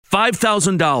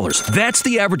$5,000. That's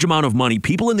the average amount of money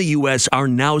people in the U.S. are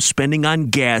now spending on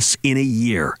gas in a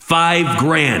year.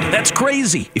 $5,000. That's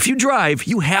crazy. If you drive,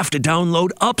 you have to download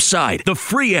Upside, the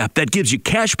free app that gives you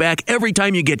cash back every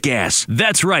time you get gas.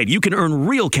 That's right. You can earn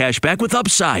real cash back with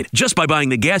Upside just by buying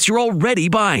the gas you're already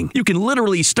buying. You can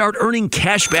literally start earning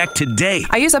cash back today.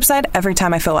 I use Upside every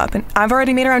time I fill up, and I've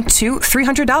already made around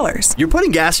 $300. You're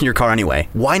putting gas in your car anyway.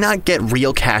 Why not get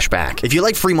real cash back? If you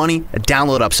like free money,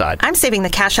 download Upside. I'm saving the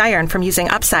cash I earn from using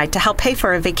Upside to help pay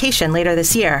for a vacation later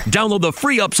this year. Download the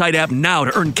free Upside app now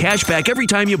to earn cash back every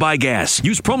time you buy gas.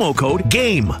 Use promo code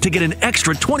GAME to get an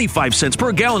extra 25 cents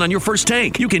per gallon on your first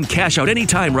tank. You can cash out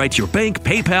anytime right to your bank,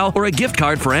 PayPal, or a gift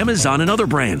card for Amazon and other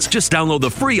brands. Just download the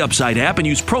free Upside app and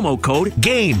use promo code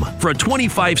GAME for a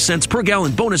 25 cents per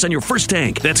gallon bonus on your first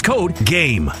tank. That's code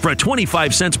GAME for a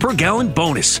 25 cents per gallon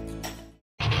bonus.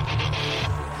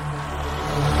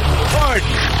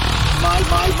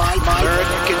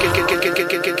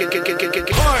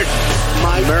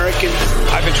 My American.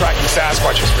 I've been tracking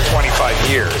Sasquatches for 25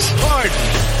 years.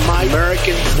 My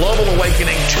American. Global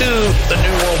awakening to the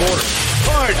New World Order.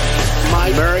 My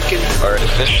American.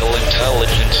 Artificial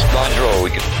intelligence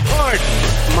android.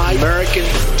 My American.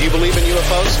 Do you believe in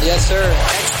UFOs? Yes, sir.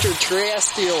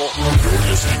 Extraterrestrial. You're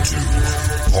listening to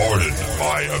Pardon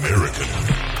My American.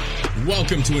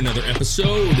 Welcome to another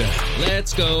episode.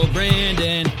 Let's go,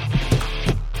 Brandon.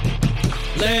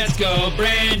 Let's go,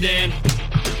 Brandon.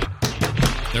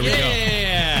 There we go.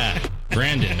 Yeah.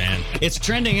 Brandon, man. It's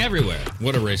trending everywhere.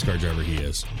 What a race car driver he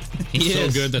is. He's so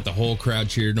good that the whole crowd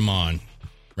cheered him on.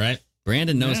 Right?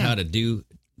 Brandon knows how to do...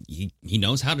 He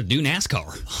knows how to do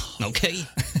NASCAR. Okay?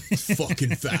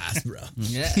 Fucking fast, bro.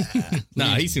 Yeah.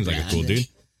 Nah, he seems like a cool dude.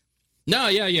 No,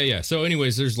 yeah. So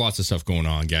anyways, there's lots of stuff going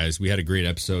on, guys. We had a great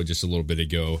episode just a little bit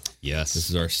ago. Yes.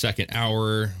 This is our second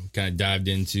hour. Kind of dived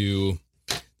into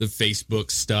the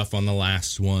Facebook stuff on the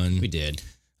last one. We did.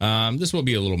 This will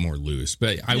be a little more loose,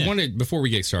 but I wanted, before we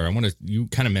get started, you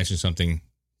kind of mentioned something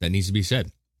that needs to be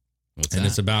said. What's and that?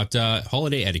 It's about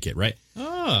holiday etiquette, right?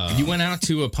 Oh. You went out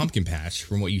to a pumpkin patch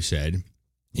from what you said.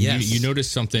 Yes. You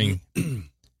noticed something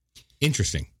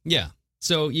interesting. Yeah.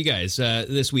 So you guys,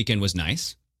 this weekend was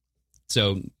nice.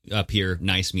 So up here,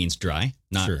 nice means dry,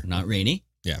 not rainy.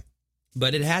 Yeah.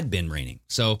 But it had been raining.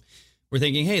 So we're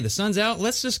thinking, hey, the sun's out.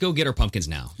 Let's just go get our pumpkins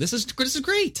now. This is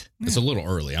great. It's a little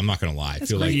early. I'm not going to lie. I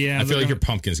feel like your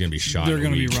pumpkin's going to be shot. They're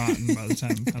going to be rotten by the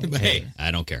time. Hey,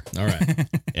 I don't care. All right.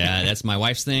 Yeah, that's my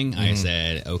wife's thing. I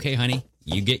said, okay, honey,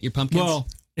 you get your pumpkins. Well,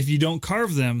 if you don't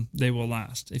carve them, they will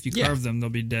last. If you carve them, they'll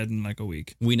be dead in like a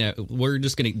week. We know. We're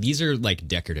just going to, these are like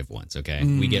decorative ones, okay?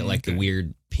 We get like the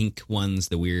weird pink ones,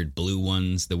 the weird blue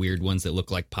ones, the weird ones that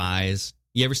look like pies.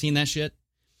 You ever seen that shit?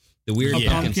 The weird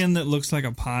pumpkin that looks like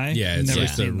a pie. Yeah, it's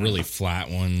like the really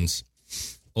flat ones.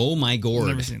 Oh my gourd!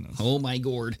 Never seen those. Oh my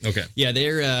gourd! Okay, yeah,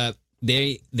 they're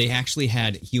they actually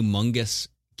had humongous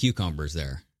cucumbers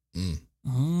there. Mm.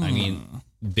 Oh. I mean,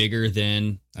 bigger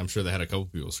than. I'm sure they had a couple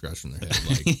people scratching their head.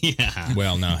 Like, yeah.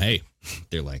 Well, now, hey,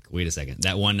 they're like, wait a second,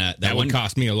 that one would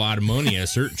cost me a lot of money at a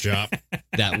certain shop.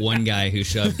 That one guy who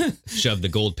shoved the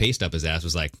gold paste up his ass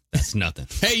was like, that's nothing.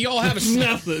 Hey, y'all have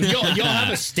nothing. Y'all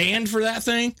have a stand for that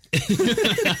thing?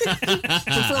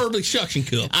 Preferably suction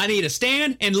cup. I need a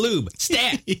stand and lube.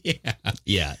 Stat.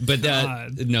 Yeah. But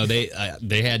no,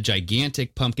 they had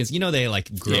gigantic pumpkins. You know, they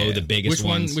like grow the biggest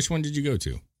ones. Which one did you go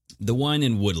to? The one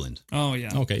in Woodland. Oh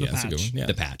yeah. Okay, that's a good one. Yeah.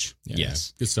 The patch. Yeah,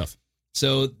 yes. Yeah. Good stuff.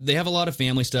 So they have a lot of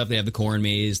family stuff. They have the corn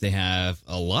maze. They have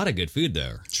a lot of good food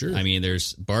there. Sure. I mean,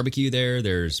 there's barbecue there.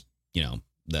 There's,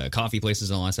 the coffee places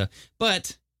and all that stuff.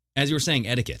 But as you were saying,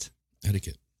 etiquette.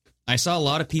 I saw a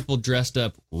lot of people dressed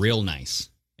up real nice.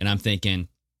 And I'm thinking,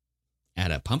 at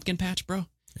a pumpkin patch, bro?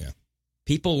 Yeah.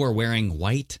 People were wearing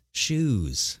white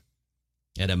shoes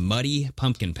at a muddy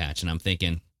pumpkin patch. And I'm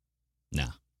thinking, no.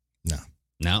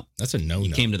 That's a no-no.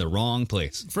 You came to the wrong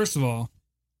place. First of all,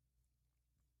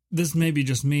 this may be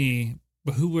just me,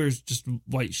 but who wears just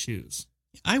white shoes?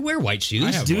 I wear white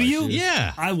shoes. Do you? Shoes.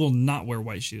 Yeah. I will not wear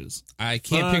white shoes. I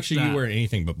can't picture you wearing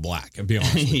anything but black, I'll be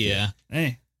honest with you. Yeah.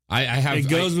 Hey. I have. It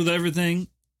goes with everything,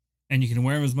 and you can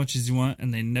wear them as much as you want,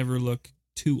 and they never look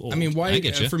too old. I mean, white,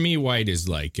 for me, white is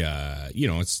like,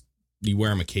 it's, you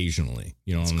wear them occasionally,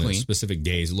 on the specific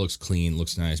days. It looks clean,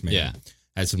 looks nice, man. Yeah.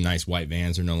 Had some nice white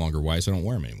Vans. They're no longer white, so I don't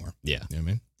wear them anymore. Yeah. You know what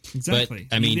I mean? Exactly.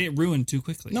 But, I mean, they get ruined too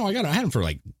quickly. No, I had them for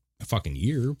like a fucking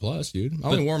year plus, dude. I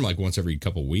only wore them like once every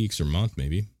couple weeks or month,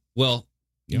 maybe. Well,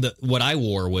 what I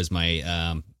wore was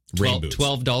my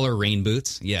 $12 rain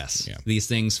boots. Yes. Yeah. These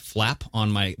things flap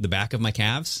on the back of my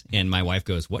calves, and my wife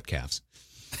goes, "What calves?"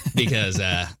 Because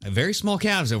very small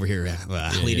calves over here,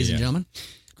 ladies and gentlemen.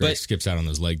 Greg skips out on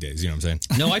those leg days. You know what I'm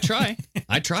saying? No, I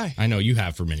try. I know you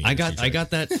have for many years. I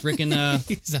got that freaking.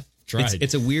 Tried.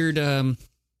 It's a weird.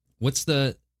 What's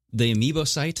the amoeba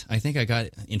site? I think I got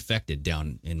infected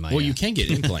down in my. Well, you can get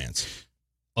implants.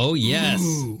 Oh yes,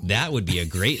 that would be a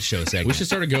great show segment. We should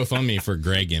start a GoFundMe for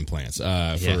Greg implants.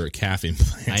 For calf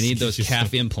implants. I need those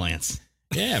calf implants.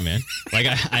 Yeah, man. Like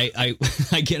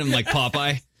I get them like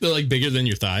Popeye. They're like bigger than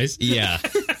your thighs. Yeah.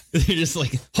 They're just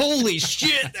like, holy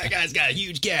shit, that guy's got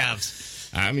huge calves.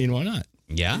 I mean, why not?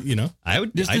 Yeah. You know,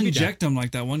 I'd inject them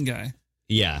like that one guy.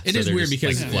 Yeah. It is weird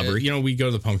because, you know, we go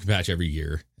to the pumpkin patch every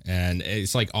year and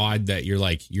it's like odd that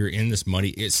you're in this muddy.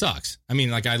 It sucks. I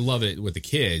mean, like I love it with the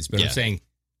kids, but I'm saying,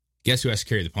 guess who has to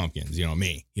carry the pumpkins? You know,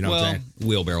 me. You know what I'm saying?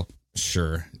 Wheelbarrow.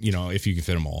 Sure. You know, if you can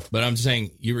fit them all. But I'm just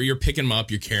saying, you're picking them up,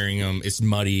 you're carrying them. It's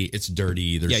muddy. It's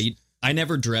dirty. I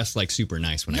never dress like super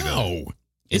nice when I go.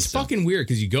 It's fucking weird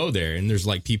because you go there and there's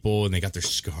like people and they got their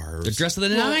scarves. They're dressed to the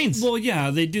nines. Well, yeah,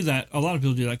 they do that. A lot of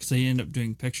people do that because they end up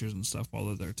doing pictures and stuff while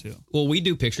they're there too. Well, we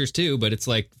do pictures too, but it's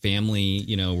like family,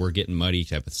 you know, we're getting muddy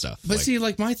type of stuff. But see,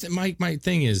 like my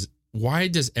thing is, why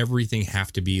does everything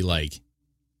have to be like,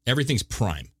 everything's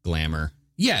prime? Glamour.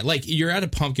 Yeah, like you're at a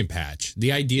pumpkin patch.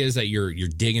 The idea is that you're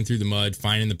digging through the mud,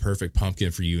 finding the perfect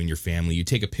pumpkin for you and your family. You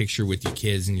take a picture with your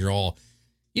kids and you're all...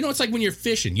 You know, it's like when you're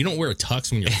fishing. You don't wear a tux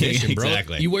when you're fishing, bro.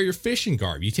 Exactly. You wear your fishing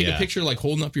garb. You take a picture like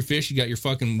holding up your fish. You got your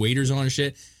fucking waders on and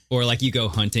shit. Or like you go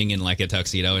hunting in like a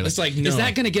tuxedo. And it's like, no. Is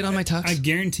that going to get on my tux? I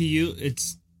guarantee you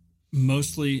it's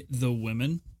mostly the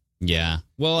women. Yeah.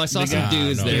 Well, I saw some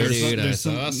dudes there, dude.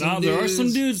 There are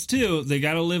some dudes too. They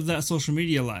got to live that social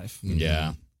media life.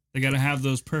 Yeah. They got to have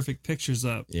those perfect pictures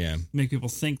up. Yeah. Make people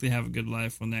think they have a good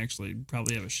life when they actually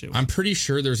probably have a shit. I'm pretty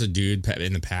sure there's a dude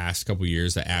in the past couple of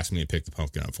years that asked me to pick the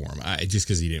pumpkin up for him. Just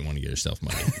because he didn't want to get himself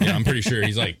money. Yeah, I'm pretty sure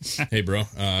he's like, hey, bro,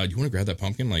 do you want to grab that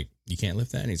pumpkin? Like, you can't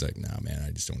lift that? And he's like, nah, man,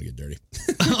 I just don't want to get dirty.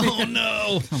 Oh,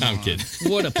 no. I'm kidding.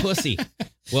 What a pussy.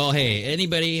 Well, hey,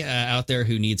 anybody out there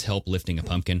who needs help lifting a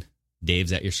pumpkin,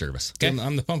 Dave's at your service. Okay?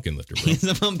 I'm the pumpkin lifter, bro. He's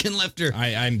the pumpkin lifter.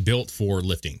 I'm built for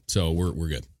lifting, so we're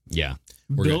good. Yeah.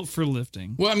 We're built good. for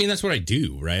lifting. Well, I mean, that's what I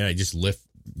do, right? I just lift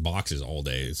boxes all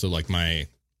day. So, like, I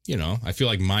feel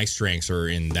like my strengths are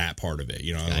in that part of it,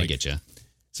 you know? I get you.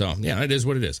 So, yeah, it is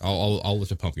what it is. I'll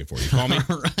lift a pumpkin for you. Call me.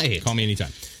 All right. Call me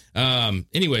anytime.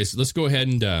 Anyways, let's go ahead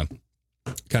and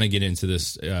kind of get into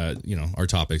this, our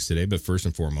topics today. But first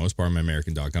and foremost,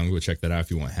 BarmanAmerican.com. Go check that out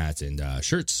if you want hats and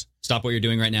shirts. Stop what you're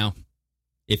doing right now.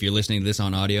 If you're listening to this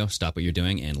on audio, stop what you're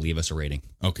doing and leave us a rating.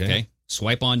 Okay.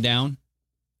 Swipe on down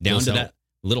to that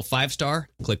little 5-star,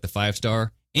 click the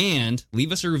 5-star, and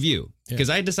leave us a review. Because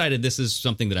I decided this is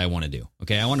something that I want to do.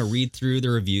 Okay, I want to read through the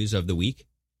reviews of the week,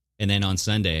 and then on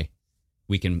Sunday,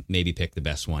 we can maybe pick the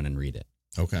best one and read it.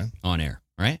 Okay. On air,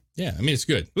 all right? Yeah, I mean, it's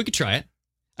good. We could try it.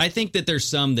 I think that there's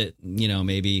some that,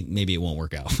 maybe it won't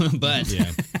work out. But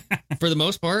for the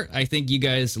most part, I think you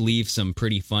guys leave some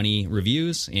pretty funny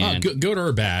reviews. And good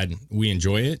or bad, we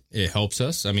enjoy it. It helps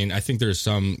us. I mean, I think there's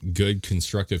some good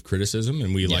constructive criticism,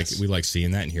 and we like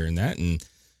seeing that and hearing that. And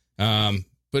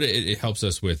but it helps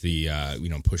us with the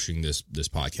pushing this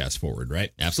podcast forward,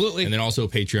 right? Absolutely. And then also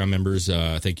Patreon members,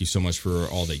 thank you so much for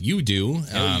all that you do,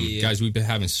 guys. We've been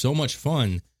having so much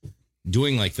fun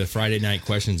doing like the Friday night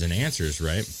questions and answers,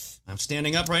 right? I'm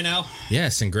standing up right now.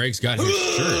 Yes, and Greg's got his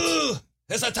shirt.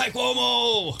 It's a Tai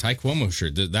Cuomo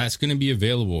shirt. That's going to be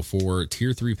available for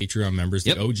Tier 3 Patreon members,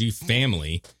 the OG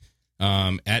family,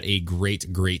 at a great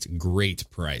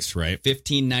price, right?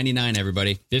 $15.99,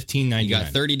 everybody. $15.99. You got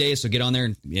 30 days, so get on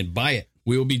there and buy it.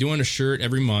 We will be doing a shirt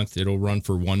every month. It'll run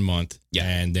for 1 month. Yeah.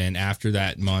 And then after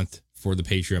that month, for the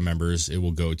Patreon members, it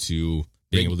will go to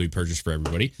being able to be purchased for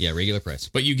everybody. Yeah, regular price.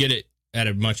 But you get it at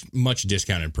a much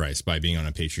discounted price by being on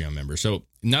a Patreon member. So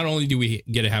not only do we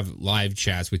get to have live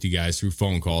chats with you guys through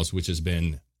phone calls, which has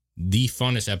been the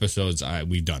funnest episodes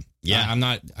we've done. Yeah, I'm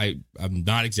not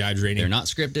exaggerating. They're not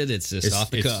scripted. It's just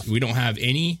off the cuff. We don't have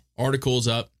any articles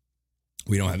up.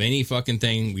 We don't have any fucking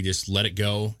thing. We just let it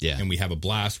go. Yeah, and we have a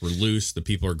blast. We're loose. The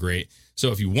people are great.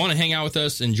 So if you want to hang out with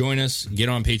us and join us, get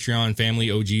on Patreon. Family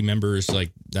OG members,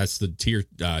 like that's the tier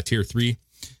 3.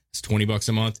 It's $20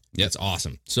 a month. Yep. That's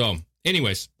awesome. So,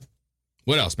 anyways,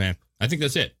 what else, man? I think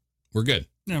that's it. We're good.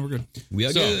 Yeah, we're good. We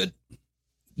are good.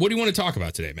 What do you want to talk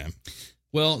about today, man?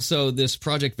 Well, so this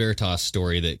Project Veritas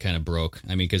story that kind of broke. I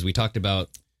mean, because we talked about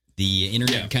the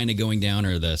internet kind of going down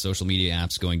or the social media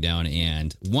apps going down.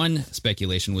 And one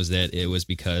speculation was that it was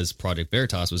because Project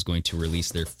Veritas was going to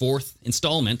release their 4th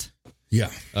installment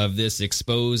of this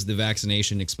expose the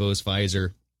vaccination, expose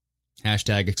Pfizer,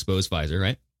 #expose Pfizer,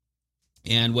 right?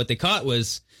 And what they caught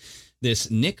was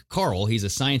this Nick Carl. He's a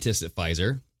scientist at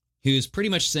Pfizer who's pretty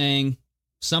much saying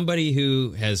somebody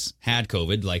who has had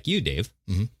COVID, like you, Dave,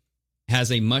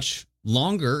 has a much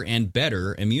longer and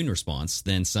better immune response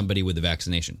than somebody with the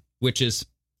vaccination, which is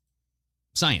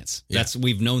science. Yeah.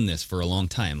 We've known this for a long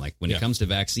time. Like when it comes to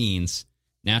vaccines,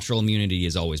 natural immunity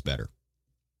is always better.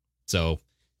 So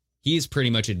he's pretty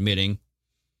much admitting,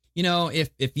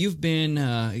 if you've been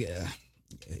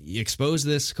exposed to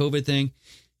this COVID thing,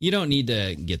 you don't need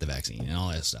to get the vaccine and all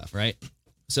that stuff, right?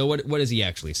 So what does he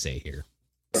actually say here?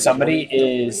 Somebody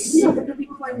is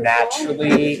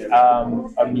naturally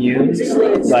immune,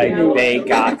 like they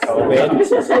got COVID.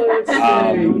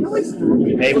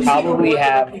 They probably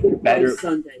have better,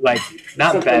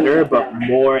 not better, but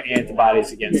more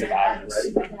antibodies against the virus.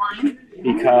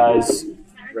 Because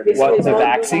what the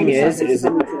vaccine is,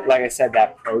 like I said,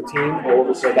 that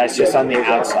protein that's just on the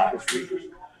outside.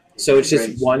 So it's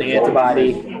just one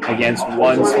antibody against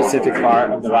one specific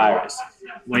part of the virus.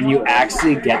 When you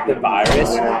actually get the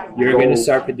virus, you're going to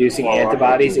start producing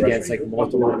antibodies against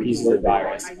multiple pieces of the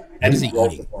virus.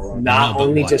 And not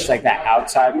only just that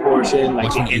outside portion,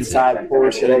 the inside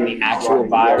portion, the actual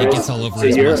virus. It gets all over so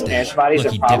his your mustache. antibodies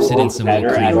are probably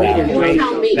better at that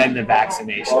point than the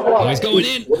vaccination. Oh, he's going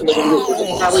in.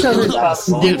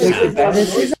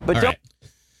 All right.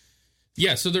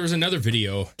 Yeah, so there was another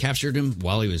video. Captured him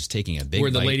while he was taking a big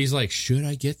where the bite. lady's like, should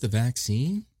I get the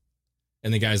vaccine?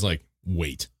 And the guy's like,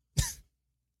 wait.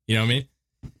 You know what I mean?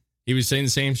 He was saying the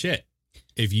same shit.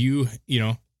 If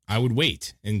I would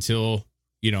wait until,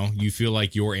 you feel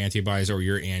like your antibodies or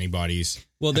your antibodies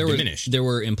diminished. There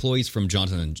were employees from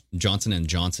Johnson &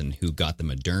 Johnson who got the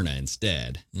Moderna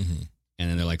instead. Mm-hmm. And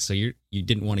then they're like, so you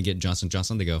didn't want to get Johnson &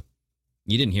 Johnson? They go,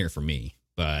 you didn't hear it from me,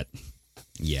 but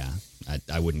yeah,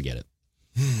 I wouldn't get it.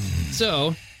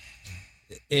 So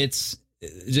it's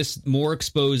just more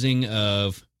exposing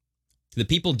of the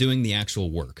people doing the actual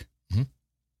work. Mm-hmm.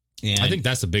 And I think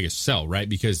that's the biggest sell, right?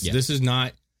 Because this is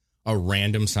not a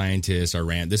random scientist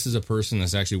this is a person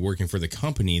that's actually working for the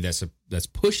company that's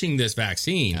pushing this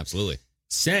vaccine. Absolutely.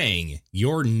 Saying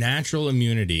your natural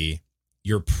immunity,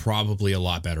 you're probably a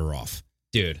lot better off.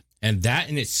 Dude. And that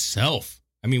in itself,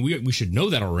 I mean, we should know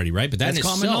that already, right? But that's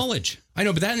common knowledge. I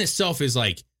know, but that in itself is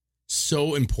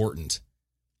so important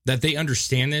that they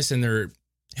understand this and they're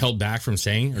held back from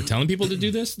saying or telling people to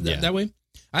do this that way.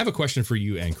 I have a question for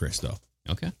you and Chris, though.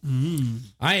 Okay.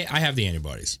 I have the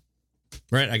antibodies,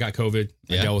 right? I got COVID.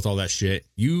 I dealt with all that shit.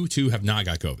 You two have not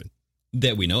got COVID.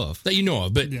 That we know of. That you know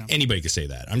of, but anybody could say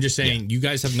that. I'm just saying you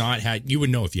guys have not had, you would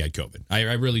know if you had COVID. I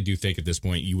really do think at this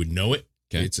point you would know it.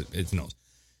 Okay. It's no.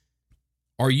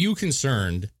 Are you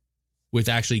concerned with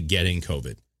actually getting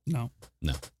COVID? No.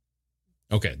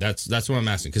 Okay, that's what I'm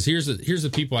asking. Because here's the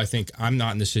people I think I'm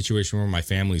not in this situation where my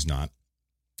family's not.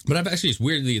 But it's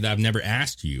weirdly that I've never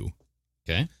asked you.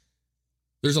 Okay.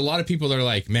 There's a lot of people that are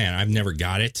like, man, I've never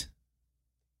got it.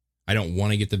 I don't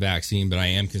want to get the vaccine, but I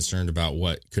am concerned about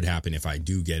what could happen if I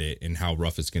do get it and how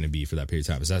rough it's going to be for that period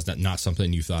of time. Is that not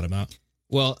something you thought about?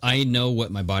 Well, I know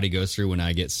what my body goes through when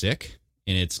I get sick,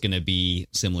 and it's going to be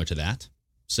similar to that.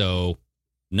 So,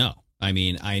 no. I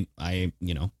mean, I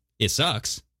it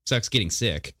sucks. Sucks getting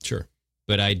sick. Sure.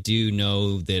 But I do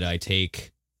know that I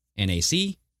take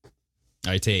NAC,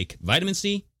 I take vitamin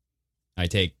C, I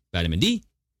take vitamin D,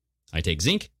 I take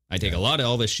zinc, I take a lot of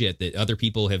all this shit that other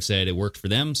people have said it worked for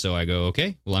them. So I go,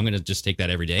 okay, well, I'm going to just take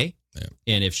that every day. Yeah.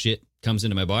 And if shit comes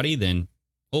into my body, then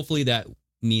hopefully that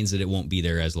means that it won't be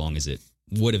there as long as it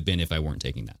would have been if I weren't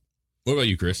taking that. What about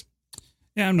you, Chris?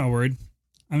 Yeah, I'm not worried.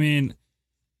 I mean,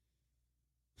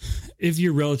 if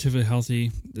you're relatively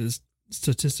healthy, the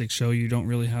statistics show you don't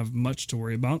really have much to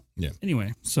worry about. Yeah.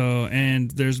 Anyway,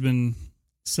 and there's been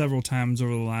several times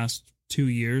over the last 2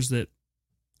 years that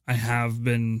I have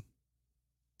been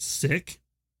sick.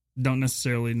 Don't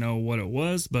necessarily know what it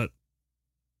was, but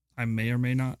I may or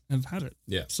may not have had it.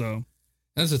 Yeah. So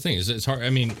that's the thing. Is it's hard.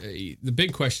 I mean, the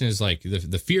big question is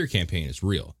the fear campaign is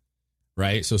real,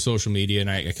 right? So social media,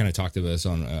 and I kind of talked about this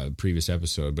on a previous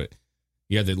episode, but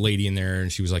you had the lady in there, and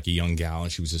she was like a young gal,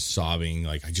 and she was just sobbing,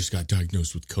 like, I just got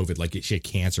diagnosed with COVID, like she had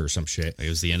cancer or some shit. It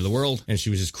was the end of the world. And she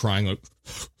was just crying, like,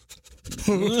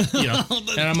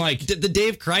 and I'm like, the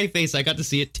Dave cry face. I got to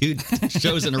see it 2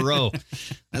 shows in a row.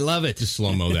 I love it. Just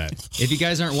slow-mo that. If you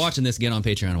guys aren't watching this, get on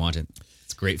Patreon and watch it.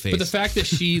 It's a great face. But the fact that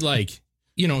she,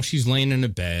 she's laying in a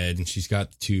bed, and she's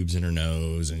got tubes in her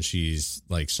nose, and she's,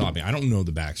 sobbing. I don't know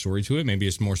the backstory to it. Maybe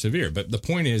it's more severe. But the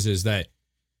point is that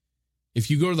if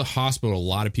you go to the hospital, a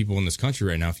lot of people in this country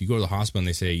right now, if you go to the hospital and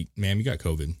they say, ma'am, you got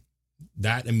COVID,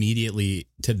 that immediately,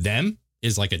 to them,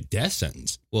 is like a death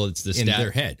sentence. Well, it's the in stat,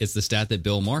 their head. It's the stat that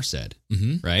Bill Maher said,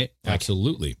 right?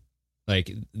 Absolutely.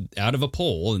 Out of a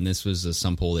poll, and this was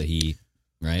some poll that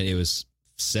it was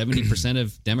 70%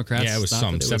 of Democrats. Yeah, it was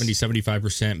some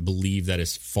 70-75% believe that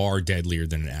it's far deadlier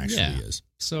than it actually is.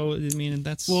 So I mean,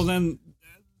 that's then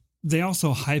they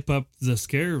also hype up the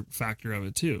scare factor of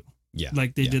it too. Yeah,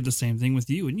 like they did the same thing with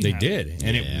you, and they did,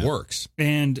 and it works.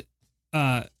 And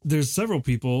there's several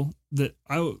people that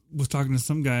I was talking to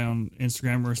some guy on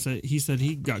Instagram where he said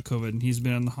he got COVID and he's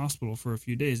been in the hospital for a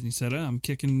few days, and he said, I'm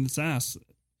kicking its ass.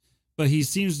 But he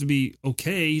seems to be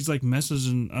okay. He's like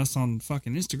messaging us on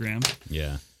fucking Instagram.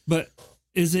 Yeah. But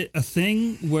is it a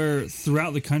thing where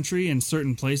throughout the country in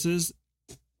certain places,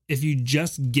 if you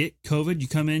just get COVID, you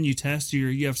come in, you test,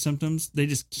 you have symptoms, they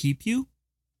just keep you?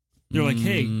 They're like,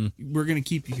 hey, we're going to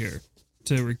keep you here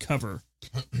to recover.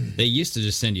 They used to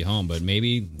just send you home, but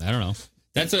maybe, I don't know.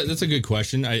 That's a good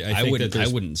question. I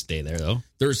wouldn't stay there though.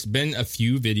 There's been a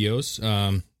few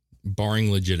videos,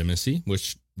 barring legitimacy,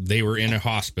 which they were in a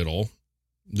hospital.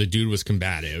 The dude was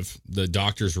combative. The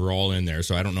doctors were all in there,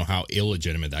 so I don't know how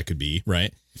illegitimate that could be,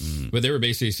 right? But they were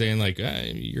basically saying like,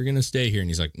 "You're gonna stay here," and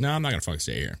he's like, "No, I'm not gonna fucking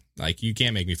stay here. Like, you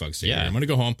can't make me fucking stay here. I'm gonna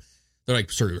go home." They're like,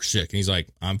 "Sir, you're sick," and he's like,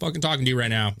 "I'm fucking talking to you right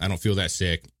now. I don't feel that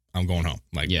sick. I'm going home."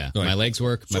 Like, my legs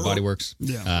work, my body works.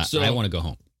 Yeah, so I want to go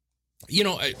home. You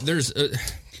know,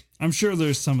 I'm sure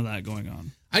there's some of that going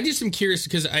on. I just am curious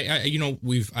because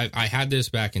I had this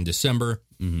back in December.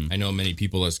 I know many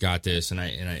people that's got this, and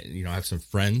I have some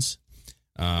friends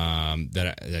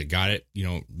that got it,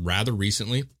 rather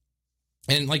recently.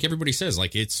 And like everybody says,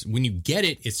 like, it's when you get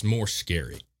it, it's more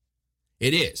scary.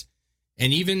 It is.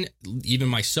 And even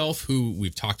myself, who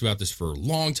we've talked about this for a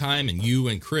long time, and you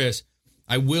and Chris,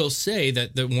 I will say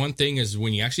that the one thing is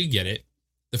when you actually get it,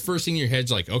 the first thing in your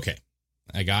head's like, okay,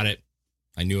 I got it.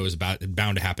 I knew it was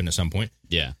bound to happen at some point.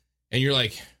 Yeah. And you're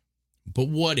like, but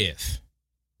what if?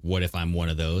 What if I'm one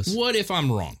of those? What if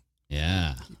I'm wrong?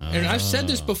 Yeah. And I've said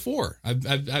this before.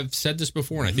 I've said this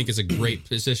before, and I think it's a great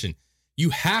position. You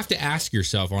have to ask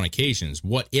yourself on occasions,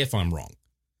 what if I'm wrong?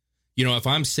 If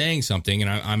I'm saying something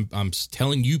and I'm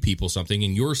telling you people something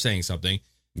and you're saying something,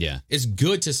 it's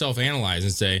good to self-analyze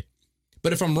and say,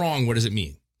 but if I'm wrong, what does it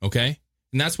mean? Okay?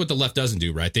 And that's what the left doesn't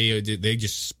do, right? They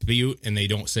just spew and they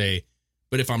don't say,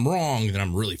 but if I'm wrong, then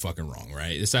I'm really fucking wrong,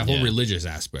 right? It's that whole religious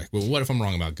aspect. But what if I'm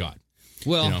wrong about God?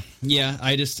 Well,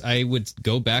 I would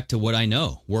go back to what I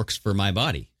know works for my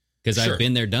body because I've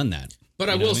been there, done that. But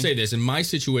I will say this, in my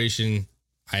situation,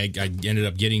 I ended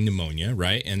up getting pneumonia,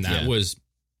 right? And that was,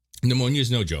 pneumonia is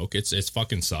no joke. It's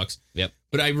fucking sucks. Yep.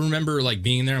 But I remember like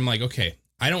being there. I'm like, okay,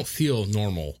 I don't feel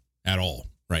normal at all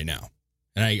right now.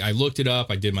 And I looked it up.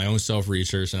 I did my own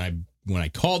self-research. And when I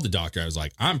called the doctor, I was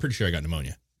like, I'm pretty sure I got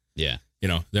pneumonia. Yeah.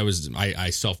 That was,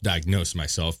 I self-diagnosed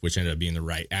myself, which ended up being the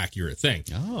right, accurate thing.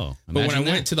 Oh, but when I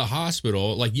went to the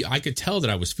hospital, like I could tell that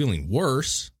I was feeling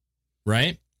worse.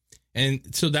 Right. And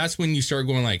so that's when you start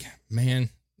going like, man,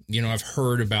 I've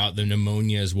heard about the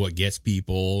pneumonia is what gets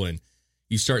people. And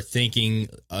you start thinking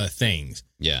things.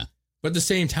 Yeah. But at the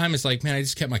same time, it's like, man, I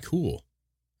just kept my cool.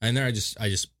 And then I just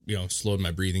slowed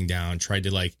my breathing down, tried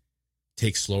to like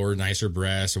take slower, nicer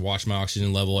breaths, and watch my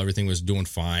oxygen level. Everything was doing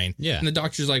fine. Yeah. And the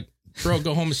doctor's like, bro,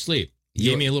 go home and sleep. He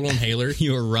gave me a little inhaler.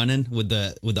 You were running with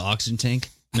the oxygen tank,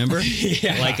 remember?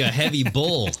 Yeah. Like a heavy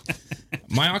bull.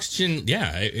 My oxygen,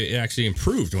 it actually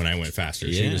improved when I went faster.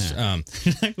 Yeah.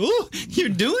 She was, ooh, you're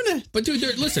doing it. But dude,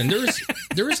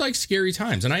 there was like scary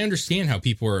times, and I understand how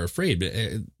people are afraid. But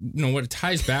what it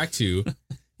ties back to,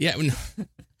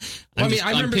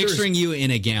 I'm picturing you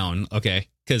in a gown, okay?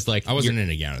 Because like I wasn't in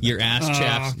a gown. Your ass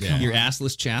chaps, your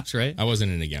assless chaps, right? I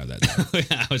wasn't in a gown that time.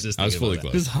 I was fully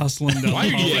clothed. Just hustling down.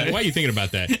 Why are you thinking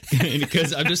about that?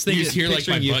 Because I'm just thinking. You just hear like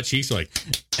my butt cheeks like.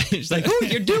 It's like, oh,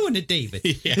 you're doing it, David.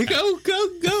 Yeah.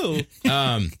 Go.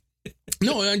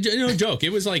 No joke.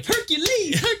 It was like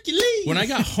Hercules. When I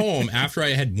got home after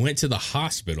I had went to the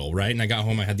hospital, right, and I got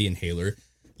home, I had the inhaler.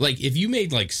 Like if you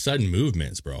made like sudden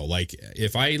movements, bro. Like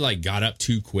if I like got up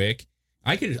too quick.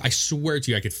 I swear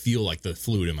to you, I could feel like the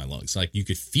fluid in my lungs. Like you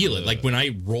could feel it. Like when I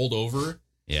rolled over,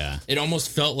 it almost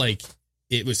felt like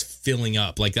it was filling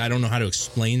up. Like I don't know how to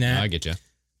explain that. I get you.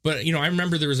 But I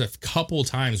remember there was a couple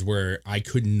times where I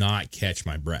could not catch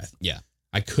my breath. Yeah,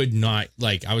 I could not.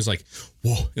 Like I was like,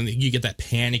 whoa, and you get that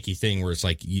panicky thing where it's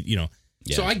like Yeah.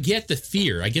 So I get the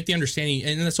fear, I get the understanding,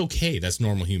 and that's okay. That's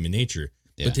normal human nature.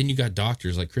 Yeah. But then you got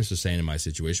doctors, like Chris was saying in my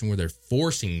situation, where they're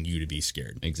forcing you to be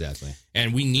scared. Exactly.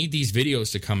 And we need these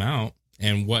videos to come out.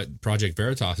 And what Project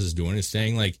Veritas is doing is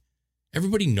saying, like,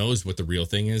 everybody knows what the real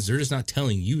thing is. They're just not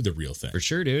telling you the real thing. For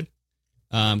sure, dude.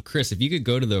 Chris, if you could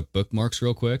go to the bookmarks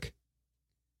real quick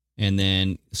and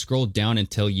then scroll down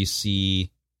until you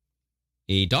see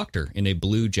a doctor in a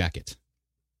blue jacket.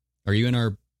 Are you in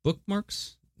our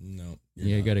bookmarks? No.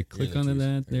 Yeah, you got to click onto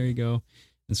that. There you go.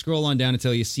 And scroll on down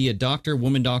until you see a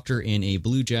woman doctor in a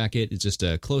blue jacket. It's just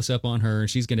a close-up on her.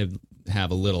 She's going to have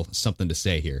a little something to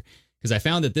say here. Because I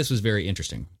found that this was very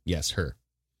interesting. Yes, her.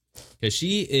 Because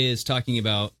she is talking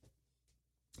about,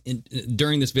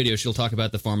 during this video, she'll talk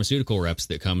about the pharmaceutical reps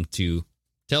that come to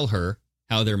tell her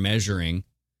how they're measuring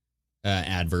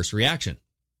adverse reaction.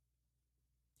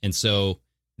 And so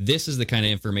this is the kind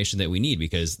of information that we need,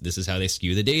 because this is how they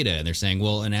skew the data. And they're saying,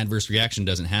 well, an adverse reaction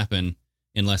doesn't happen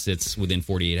unless it's within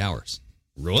 48 hours.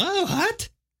 What?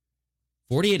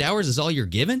 48 hours is all you're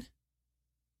given?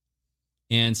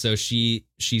 And so she's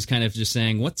kind of just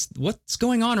saying, what's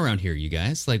going on around here, you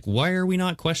guys? Like, why are we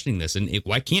not questioning this? And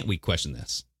why can't we question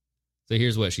this? So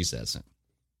here's what she says.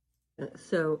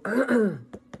 So,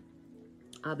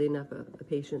 oddly enough, a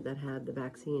patient that had the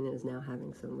vaccine is now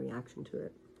having some reaction to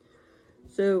it.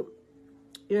 So,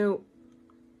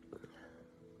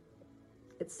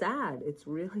 it's sad. It's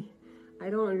really... I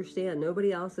don't understand.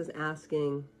 Nobody else is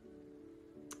asking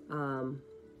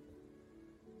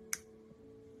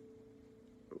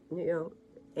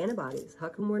antibodies. How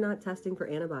come we're not testing for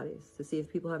antibodies to see if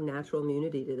people have natural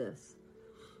immunity to this?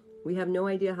 We have no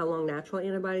idea how long natural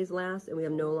antibodies last, and we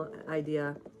have no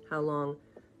idea how long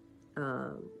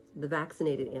the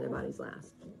vaccinated antibodies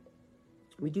last.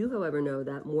 We do, however, know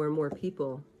that more and more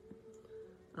people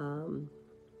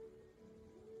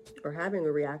are having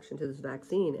a reaction to this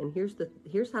vaccine, and here's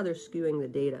how they're skewing the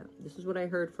data. This is what I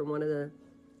heard from one of the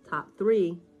top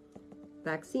 3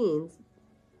 vaccines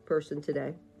person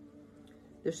today.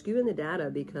 They're skewing the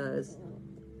data because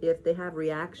if they have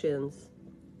reactions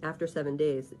after 7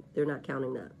 days, they're not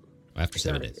counting that. After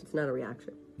 7 days. It's not a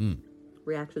reaction.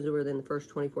 Reactions are within the first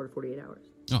 24 to 48 hours.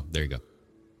 Oh, there you go.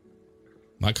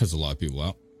 That cuts a lot of people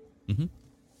out. Mm-hmm.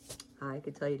 I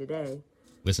could tell you today.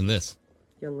 Listen to this.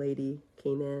 Young lady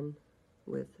came in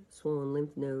with swollen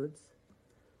lymph nodes,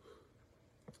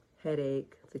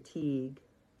 headache, fatigue,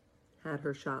 had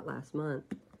her shot last month,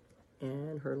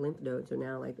 and her lymph nodes are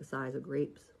now like the size of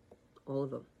grapes. All of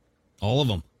them. All of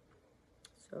them.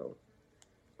 So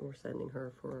we're sending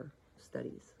her for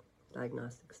studies,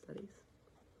 diagnostic studies.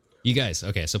 You guys,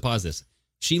 okay, so pause this.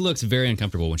 She looks very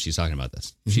uncomfortable when she's talking about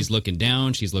this. Mm-hmm. She's looking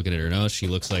down. She's looking at her nose. She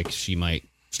looks like she might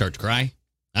start to cry.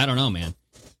 I don't know, man.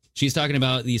 She's talking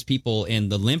about these people,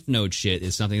 and the lymph node shit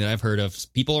is something that I've heard of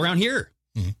people around here.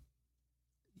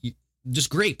 Mm-hmm. Just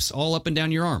grapes all up and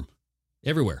down your arm,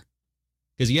 everywhere.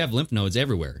 Because you have lymph nodes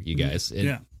everywhere, you guys. And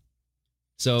yeah.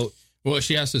 So, well,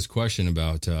 she asked this question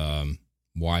about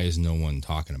why is no one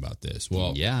talking about this?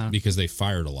 Well, yeah, because they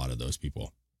fired a lot of those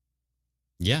people.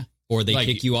 Yeah, or they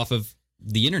kick you off of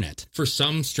the internet. For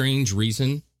some strange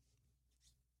reason,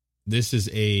 this is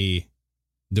a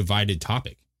divided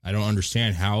topic. I don't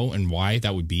understand how and why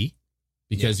that would be,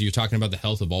 because you're talking about the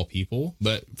health of all people.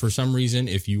 But for some reason,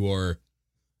 if you are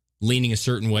leaning a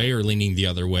certain way or leaning the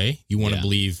other way, you want to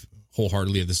believe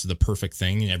wholeheartedly that this is the perfect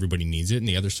thing and everybody needs it. And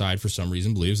the other side, for some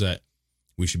reason, believes that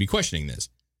we should be questioning this.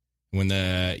 When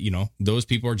those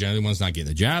people are generally the ones not getting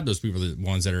the jab. Those people are the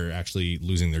ones that are actually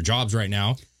losing their jobs right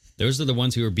now. Those are the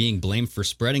ones who are being blamed for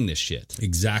spreading this shit.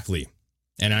 Exactly.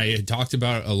 And I had talked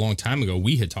about a long time ago,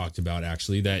 we had talked about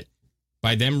actually that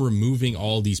by them removing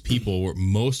all these people,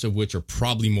 most of which are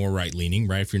probably more right-leaning,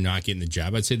 right? If you're not getting the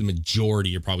jab, I'd say the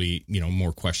majority are probably,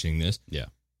 more questioning this. Yeah.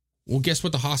 Well, guess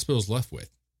what the hospital's left with?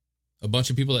 A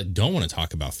bunch of people that don't want to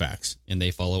talk about facts. And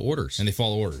they follow orders. I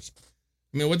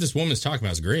mean, what this woman's talking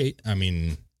about is great. I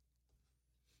mean,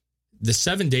 the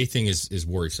 7-day thing is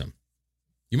worrisome.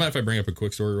 You mind if I bring up a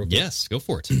quick story real quick? Yes, go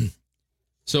for it.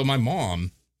 So my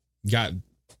mom got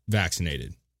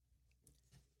vaccinated.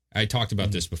 I talked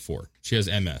about this before. She has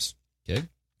MS. Okay.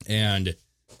 And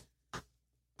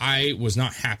I was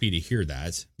not happy to hear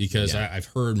that because I've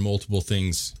heard multiple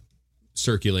things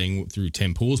circulating through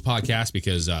Tim Pool's podcast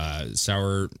because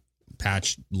Sour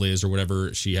Patch Liz or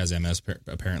whatever, she has MS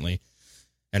apparently.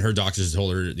 And her doctors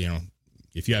told her,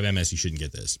 if you have MS, you shouldn't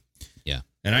get this. Yeah.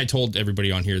 And I told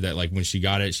everybody on here that like when she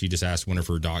got it, she just asked one of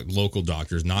her local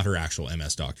doctors, not her actual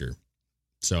MS doctor.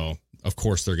 So, of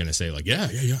course, they're going to say like, yeah,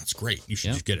 it's great. You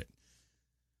should just get it.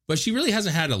 But she really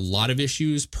hasn't had a lot of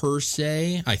issues per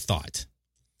se, I thought.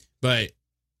 But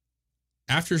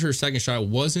after her second shot, it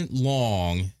wasn't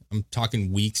long. I'm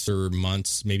talking weeks or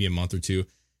months, maybe a month or two.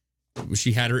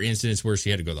 She had her incidents where she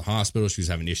had to go to the hospital. She was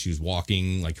having issues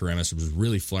walking, like her MS was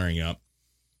really flaring up.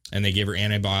 And they gave her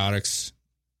antibiotics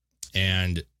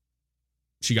and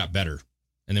she got better.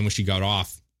 And then when she got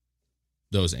off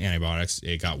those antibiotics,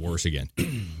 it got worse again.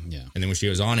 Yeah. And then when she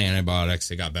was on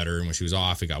antibiotics, it got better. And when she was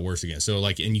off, it got worse again. So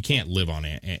and you can't live on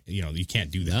it. You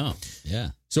can't do that. No.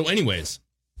 Yeah. So anyways,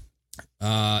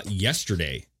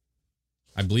 yesterday,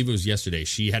 I believe it was yesterday,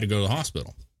 she had to go to the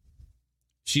hospital.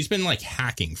 She's been like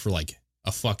hacking for like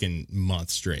a fucking month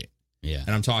straight. Yeah.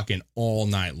 And I'm talking all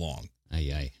night long.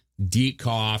 Aye. Deep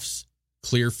coughs,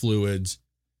 clear fluids.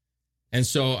 And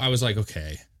so I was like,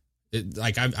 okay,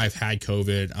 I've had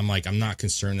COVID. I'm like, I'm not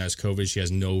concerned that's COVID. She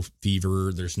has no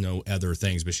fever. There's no other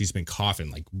things, but she's been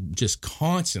coughing, like just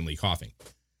constantly coughing.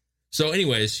 So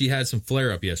anyways, she had some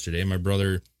flare up yesterday. My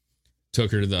brother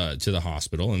took her to the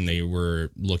hospital, and they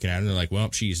were looking at her. And they're like,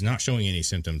 well, she's not showing any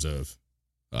symptoms of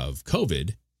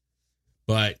COVID,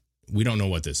 but we don't know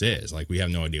what this is. Like, we have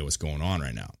no idea what's going on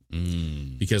right now.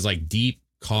 Because like deep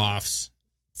coughs,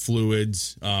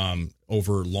 fluids,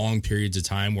 over long periods of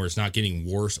time where it's not getting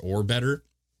worse or better.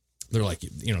 They're like,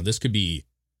 this could be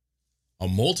a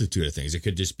multitude of things. It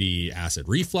could just be acid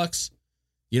reflux,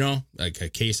 like a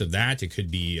case of that. It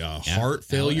could be heart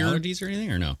failure. Allergies or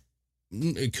anything, or no?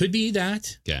 It could be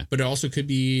that. Okay. But it also could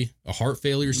be a heart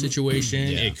failure situation.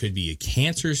 Yeah. It could be a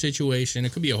cancer situation.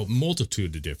 It could be a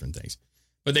multitude of different things.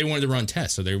 But they wanted to run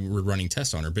tests, so they were running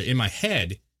tests on her. But in my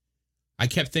head, I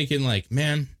kept thinking, like,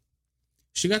 man,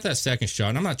 she got that second shot.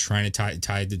 And I'm not trying to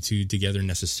tie the two together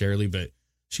necessarily, but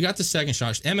she got the second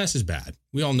shot. MS is bad.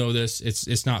 We all know this.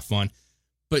 It's not fun.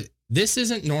 But this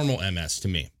isn't normal MS to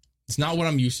me. It's not what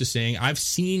I'm used to seeing. I've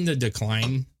seen the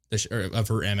decline of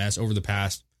her MS over the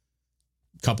past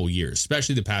couple years,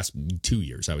 especially the past 2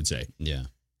 years, I would say. Yeah.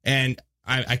 And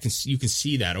you can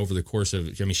see that over the course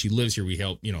of, she lives here. We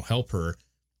help her.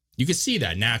 You can see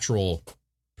that natural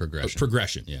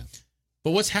progression. Yeah.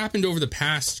 But what's happened over the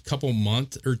past couple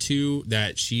month or two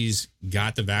that she's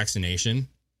got the vaccination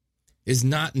is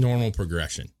not normal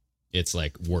progression. It's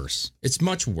like worse. It's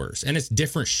much worse. And it's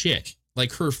different shit.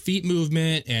 Like her feet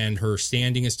movement and her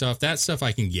standing and stuff, that stuff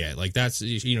I can get. Like that's,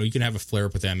 you can have a flare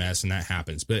up with MS and that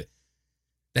happens. But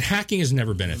the hacking has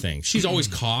never been a thing. She's always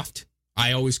coughed.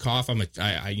 I always cough.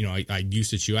 I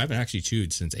used to chew. I haven't actually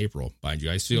chewed since April, mind you.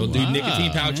 I still do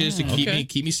nicotine pouches to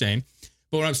keep me sane.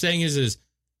 But what I'm saying is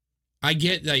I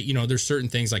get that, there's certain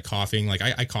things like coughing. Like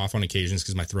I cough on occasions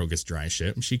because my throat gets dry and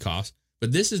shit. And she coughs.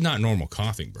 But this is not normal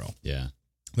coughing, bro. Yeah.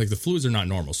 Like the fluids are not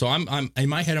normal. So I'm in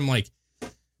my head, I'm like,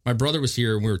 my brother was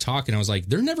here and we were talking. I was like,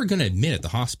 they're never going to admit at the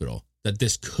hospital that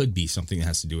this could be something that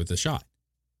has to do with the shot.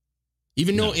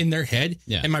 Even though in their head,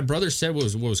 and my brother said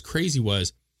what was crazy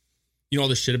was, all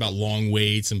this shit about long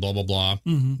waits and blah, blah, blah.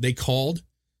 Mm-hmm. They called.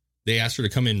 They asked her to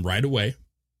come in right away.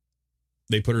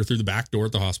 They put her through the back door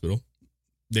at the hospital.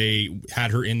 They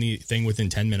had her in the thing within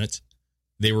 10 minutes.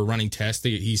 They were running tests.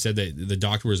 He said that the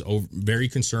doctor was very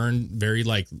concerned, very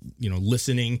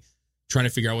listening, trying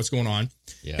to figure out what's going on.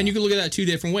 Yeah. And you can look at that two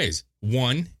different ways.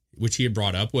 One, which he had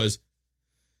brought up, was,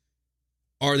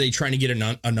 are they trying to get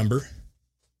a number?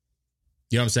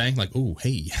 You know what I'm saying? Like, oh,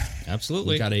 hey,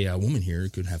 absolutely. We got a woman here who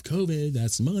could have COVID.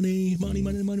 That's money.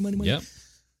 Yep.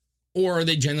 Or are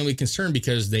they genuinely concerned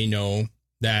because they know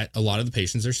that a lot of the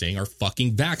patients they're seeing are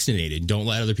fucking vaccinated? Don't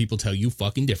let other people tell you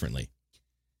fucking differently.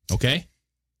 Okay?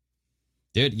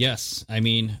 Dude, yes. I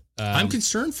mean, I'm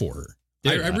concerned for her.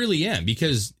 Dude, I really am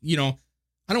because, I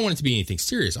don't want it to be anything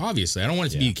serious. Obviously, I don't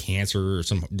want it to be cancer or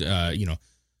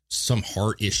some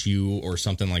heart issue or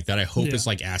something like that. I hope it's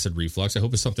like acid reflux. I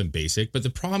hope it's something basic. But the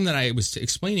problem that I was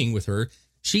explaining with her,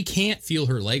 she can't feel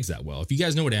her legs that well. If you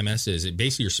guys know what MS is, it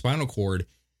basically your spinal cord.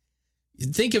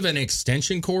 Think of an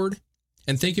extension cord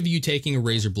and think of you taking a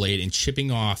razor blade and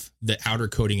chipping off the outer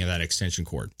coating of that extension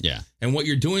cord. Yeah. And what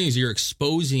you're doing is you're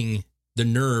exposing the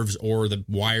nerves or the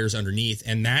wires underneath,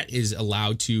 and that is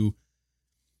allowed to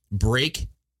break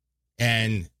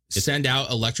and send out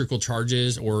electrical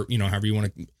charges or, however you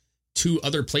want to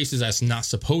other places that's not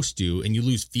supposed to. And you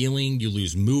lose feeling, you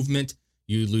lose movement,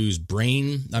 you lose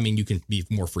brain. I mean, you can be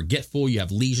more forgetful. You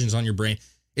have lesions on your brain.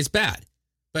 It's bad.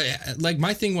 But like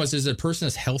my thing is a person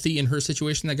that's healthy in her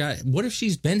situation what if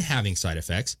she's been having side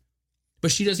effects, but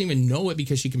she doesn't even know it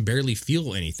because she can barely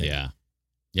feel anything? Yeah.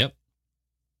 Yep.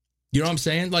 You know what I'm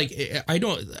saying? Like,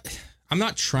 I'm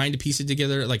not trying to piece it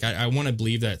together. Like, I want to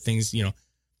believe that things,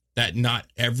 that not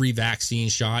every vaccine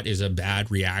shot is a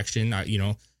bad reaction.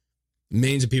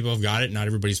 Millions of people have got it. Not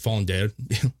everybody's fallen dead.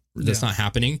 That's not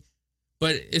happening.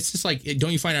 But it's just like,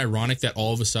 don't you find it ironic that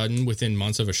all of a sudden, within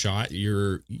months of a shot,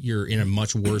 you're in a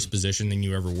much worse position than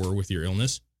you ever were with your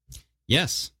illness?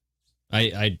 Yes.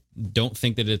 I don't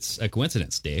think that it's a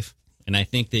coincidence, Dave. And I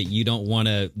think that you don't want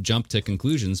to jump to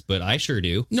conclusions, but I sure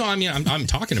do. No, I mean, I'm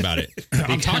talking about it.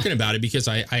 I'm talking about it because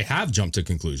I have jumped to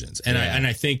conclusions. And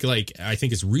I think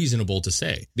it's reasonable to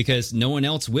say. Because no one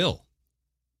else will.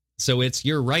 So it's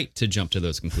your right to jump to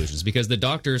those conclusions because the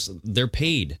doctors, they're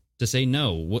paid to say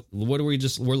no. What are we're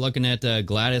looking at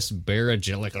Gladys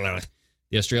Barragillic.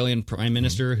 The Australian Prime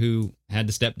Minister who had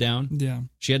to step down. Yeah.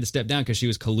 She had to step down because she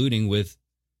was colluding with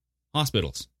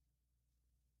hospitals.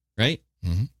 Right?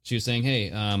 Mm-hmm. She was saying,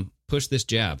 hey, push this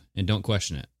jab and don't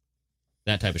question it.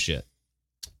 That type of shit.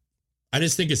 I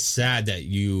just think it's sad that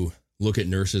you look at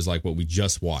nurses like what we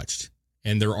just watched.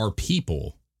 And there are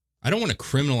people, I don't want to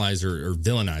criminalize or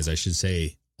villainize, I should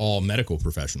say, all medical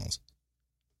professionals.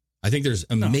 I think there's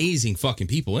amazing fucking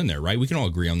people in there, right? We can all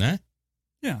agree on that.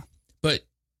 Yeah. But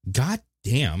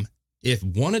goddamn, if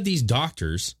one of these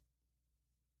doctors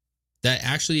that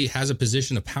actually has a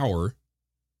position of power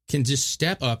can just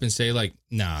step up and say, like,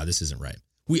 nah, this isn't right.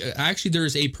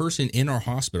 There's a person in our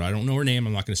hospital. I don't know her name.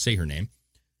 I'm not going to say her name.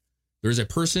 There's a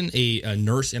person, a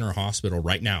nurse in our hospital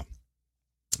right now.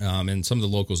 And some of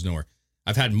the locals know her.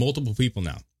 I've had multiple people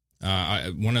now.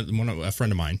 A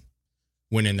friend of mine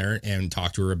went in there and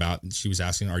talked to her about, she was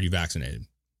asking, are you vaccinated?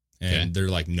 And they're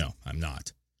like, no, I'm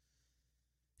not.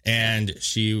 And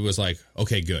she was like,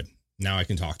 okay, good. Now I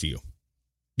can talk to you.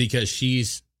 Because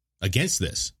she's against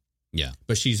this. Yeah.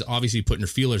 But she's obviously putting her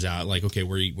feelers out, like, okay,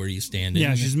 where are you standing?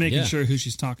 Yeah, she's making sure who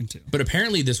she's talking to. But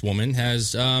apparently this woman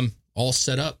has all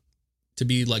set up to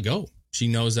be let go. She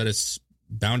knows that it's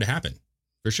bound to happen.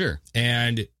 For sure.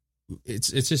 And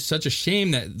it's just such a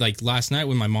shame that, like, last night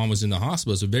when my mom was in the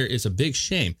hospital, it's a big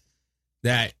shame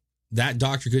that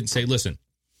doctor couldn't say, listen,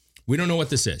 we don't know what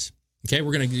this is. Okay,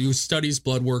 we're going to do studies,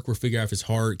 blood work. We'll figure out if it's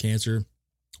heart cancer.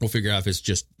 We'll figure out if it's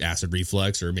just acid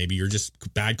reflux or maybe you're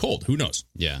just bad cold. Who knows?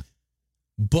 Yeah.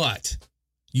 But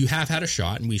you have had a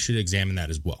shot and we should examine that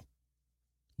as well.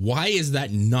 Why is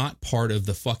that not part of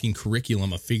the fucking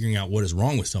curriculum of figuring out what is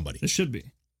wrong with somebody? It should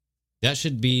be. That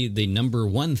should be the number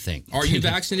one thing. Are you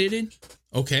vaccinated?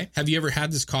 Okay. Have you ever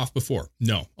had this cough before?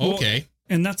 No. Okay. Well,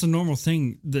 and that's a normal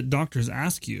thing that doctors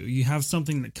ask you. You have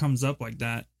something that comes up like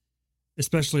that,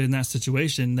 especially in that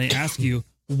situation. They ask you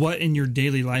what in your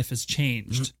daily life has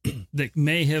changed that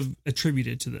may have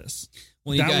attributed to this.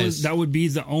 Well, that would be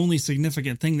the only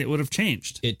significant thing that would have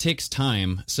changed. It takes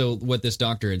time. So what this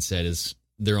doctor had said is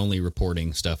they're only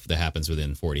reporting stuff that happens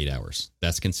within 48 hours.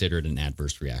 That's considered an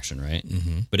adverse reaction, right?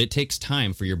 Mm-hmm. But it takes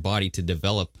time for your body to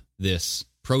develop this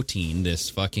protein, this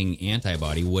fucking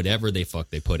antibody, whatever they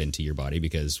put into your body,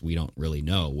 because we don't really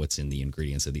know what's in the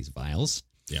ingredients of these vials.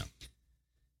 Yeah.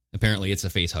 Apparently it's a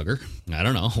face hugger. I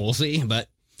don't know. We'll see. But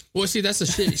well, see, that's the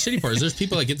shitty part is there's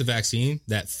people that get the vaccine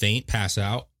that faint, pass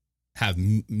out, have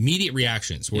immediate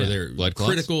reactions where they're blood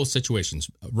critical situations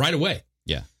right away.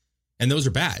 Yeah. And those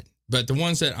are bad. But the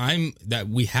ones that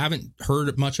we haven't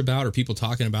heard much about or people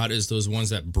talking about is those ones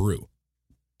that brew.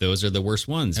 Those are the worst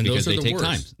ones and because they take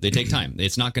time. They take time.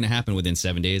 It's not going to happen within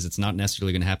 7 days. It's not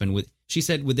necessarily going to happen she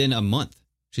said within a month.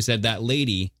 She said that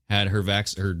lady had her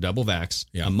double vax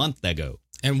a month ago.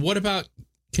 And what about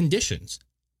conditions?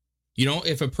 You know,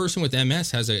 if a person with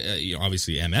MS has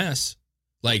obviously MS,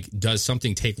 like, does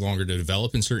something take longer to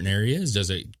develop in certain areas? Does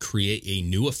it create a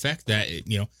new effect that,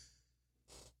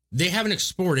 they haven't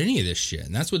explored any of this shit.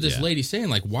 And that's what this lady's saying.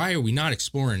 Like, why are we not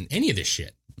exploring any of this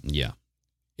shit? Yeah.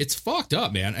 It's fucked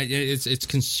up, man. It's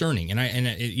concerning. And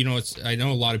I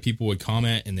know a lot of people would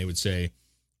comment and they would say,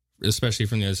 especially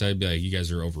from the other side, be like, you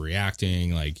guys are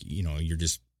overreacting. Like, you're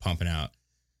just pumping out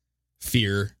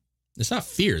fear. It's not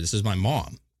fear. This is my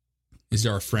mom. These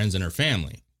are our friends and our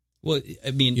family. Well,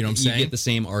 I mean, you know what I'm saying? You get the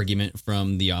same argument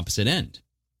from the opposite end.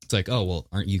 It's like, oh, well,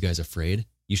 aren't you guys afraid?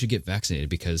 You should get vaccinated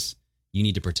because you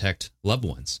need to protect loved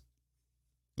ones.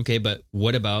 Okay, but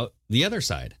what about the other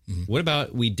side? Mm-hmm. What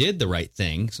about we did the right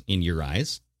thing in your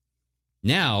eyes?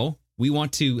 Now we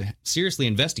want to seriously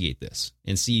investigate this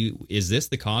and see, is this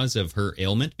the cause of her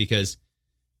ailment? Because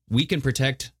we can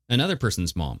protect another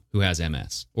person's mom who has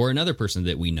MS or another person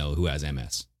that we know who has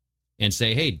MS and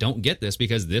say, hey, don't get this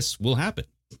because this will happen.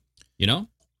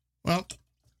 Well,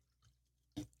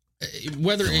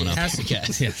 whether it has it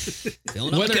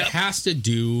has to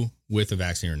do with the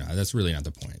vaccine or not, that's really not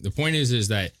the point. The point is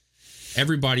that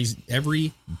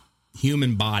every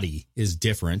human body is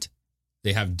different.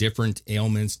 They have different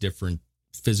ailments, different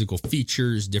physical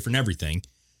features, different everything.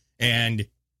 And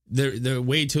the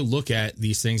way to look at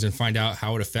these things and find out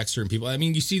how it affects certain people. I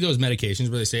mean, you see those medications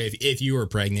where they say if you are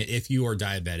pregnant, if you are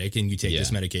diabetic and you take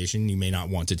this medication, you may not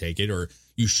want to take it, or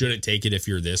you shouldn't take it if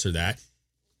you're this or that.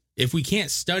 If we can't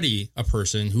study a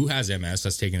person who has MS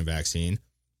that's taking a vaccine,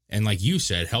 and like you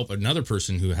said, help another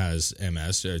person who has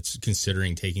MS, it's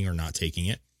considering taking or not taking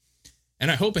it.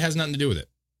 And I hope it has nothing to do with it.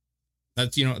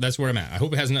 That's where I'm at. I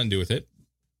hope it has nothing to do with it,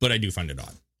 but I do find it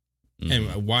odd. Mm-hmm.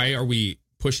 And why are we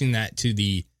pushing that to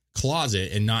the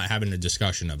closet and not having a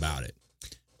discussion about it?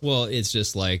 Well, it's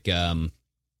just like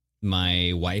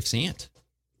my wife's aunt.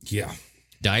 Yeah.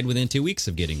 died within 2 weeks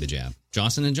of getting the jab.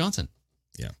 Johnson & Johnson.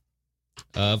 Yeah.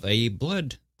 Of a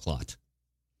blood clot.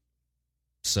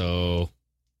 So,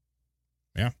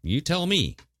 yeah, you tell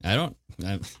me. Yeah,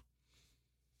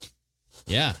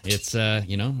 it's,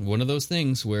 one of those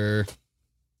things where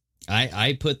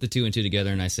I put the 2 and 2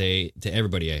 together and I say to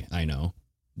everybody I know,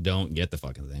 don't get the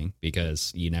fucking thing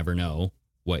because you never know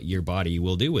what your body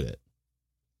will do with it.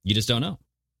 You just don't know.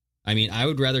 I mean, I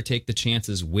would rather take the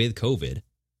chances with COVID,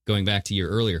 going back to your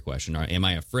earlier question, or am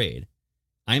I afraid?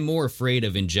 I'm more afraid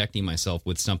of injecting myself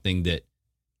with something that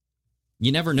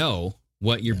you never know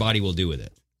what your body will do with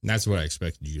it. And that's what I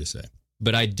expected you to say.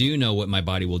 But I do know what my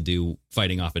body will do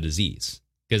fighting off a disease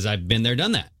because I've been there,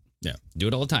 done that. Yeah. Do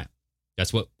it all the time.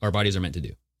 That's what our bodies are meant to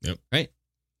do. Yep. Right?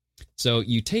 So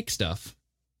you take stuff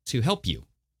to help you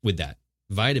with that.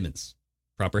 Vitamins,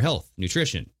 proper health,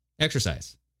 nutrition,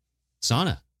 exercise,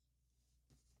 sauna.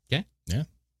 Okay? Yeah.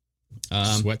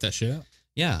 Sweat that shit out.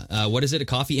 Yeah. What is it? A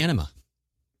coffee enema.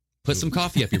 Put some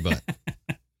coffee up your butt.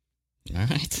 All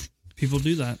right. People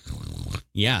do that.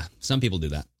 Yeah. Some people do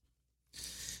that.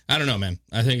 I don't know, man.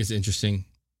 I think it's interesting.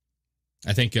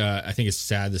 I think it's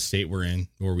sad the state we're in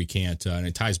where we can't, and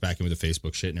it ties back in with the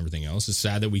Facebook shit and everything else. It's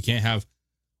sad that we can't have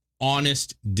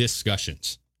honest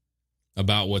discussions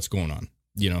about what's going on.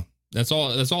 You know, that's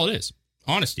all it is.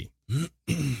 Honesty.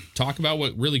 Talk about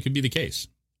what really could be the case.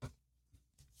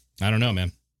 I don't know,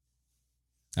 man.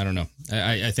 I don't know.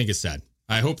 I think it's sad.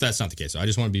 I hope that's not the case. I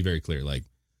just want to be very clear. Like,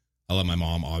 I love my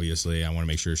mom, obviously. I want to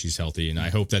make sure she's healthy, and I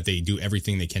hope that they do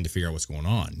everything they can to figure out what's going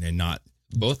on and not.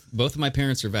 Both of my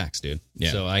parents are vaxxed, dude.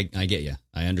 Yeah. So I get you.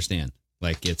 I understand.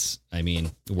 Like,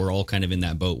 we're all kind of in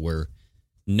that boat where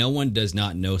no one does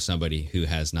not know somebody who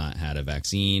has not had a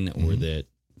vaccine or that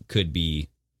could be,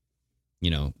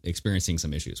 experiencing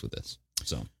some issues with this.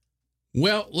 So,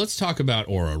 well, let's talk about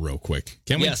Aura real quick.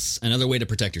 Can we? Yes, another way to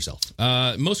protect yourself.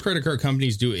 Most credit card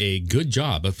companies do a good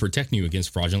job of protecting you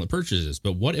against fraudulent purchases.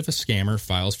 But what if a scammer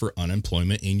files for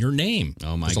unemployment in your name?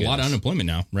 Oh, my There's goodness. a lot of unemployment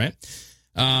now, right?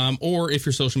 Or if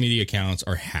your social media accounts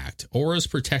are hacked. Aura's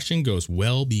protection goes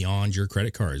well beyond your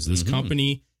credit cards. This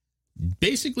company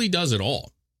basically does it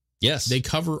all. Yes. They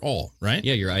cover all, right?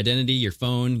 Yeah, your identity, your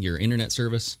phone, your internet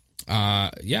service.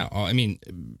 Yeah, I mean,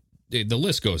 the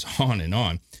list goes on and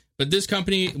on. But this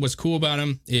company, what's cool about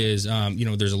them is,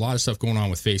 there's a lot of stuff going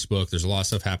on with Facebook. There's a lot of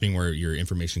stuff happening where your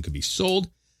information could be sold.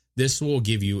 This will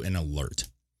give you an alert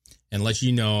and let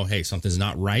you know, hey, something's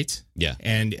not right. Yeah.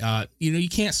 And, you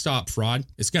can't stop fraud.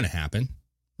 It's going to happen,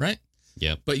 right?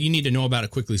 Yep. But you need to know about it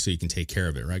quickly so you can take care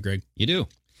of it, right, Greg? You do.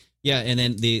 Yeah, and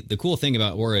then the cool thing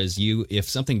about Aura is if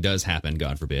something does happen,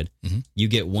 God forbid, you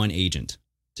get one agent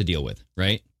to deal with,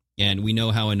 right? And we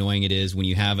know how annoying it is when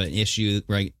you have an issue,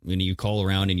 right? When you call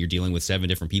around and you're dealing with 7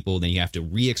 different people, then you have to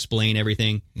re-explain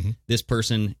everything. This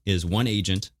person is one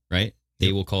agent, right?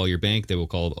 They will call your bank. They will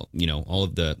call, all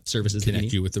of the services.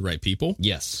 Connect you with the right people.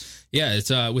 Yes. Yeah, it's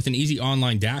with an easy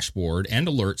online dashboard and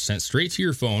alerts sent straight to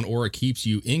your phone. Aura keeps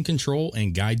you in control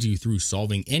and guides you through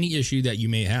solving any issue that you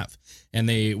may have. And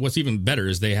what's even better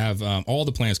is they have all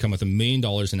the plans come with $1 million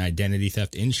in identity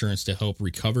theft insurance to help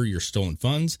recover your stolen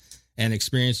funds and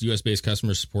experienced U.S.-based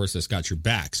customer support that's got your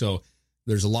back. So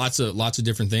there's lots of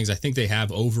different things. I think they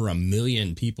have over 1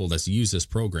 million people that's used this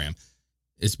program.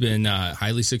 It's been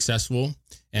highly successful.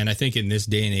 And I think in this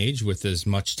day and age, with as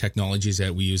much technologies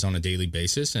that we use on a daily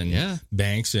basis and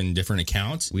banks and different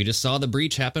accounts. We just saw the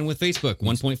breach happen with Facebook,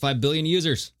 1.5 billion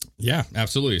users. Yeah,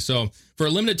 absolutely. So for a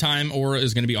limited time, Aura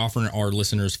is going to be offering our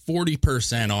listeners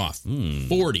 40% off.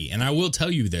 40. And I will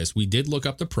tell you this. We did look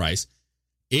up the price.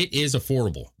 It is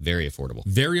affordable. Very affordable.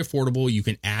 Very affordable. You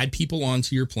can add people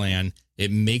onto your plan.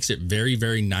 It makes it very,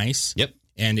 very nice. Yep.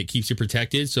 And it keeps you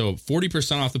protected. So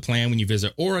 40% off the plan when you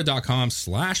visit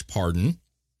aura.com/pardon.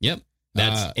 Yep.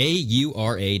 That's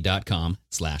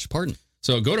AURA.com/pardon.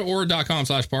 So go to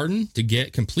aura.com/pardon to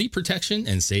get complete protection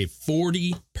and save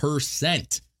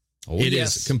 40%. It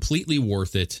is completely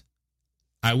worth it.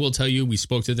 I will tell you, we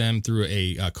spoke to them through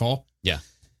a call. Yeah.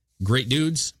 Great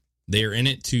dudes. They are in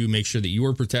it to make sure that you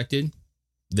are protected.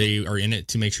 They are in it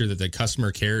to make sure that the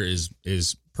customer care is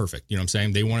perfect. You know what I'm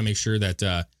saying? They want to make sure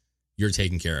that you're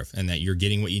taken care of and that you're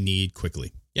getting what you need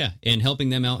quickly. Yeah. And helping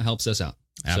them out helps us out.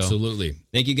 Absolutely. So,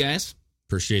 thank you, guys.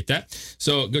 Appreciate that.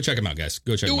 So go check them out, guys.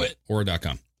 Go check them out.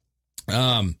 Aura.com.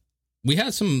 We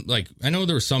had some, I know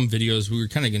there were some videos. We were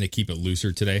kind of going to keep it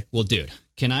looser today. Well, dude,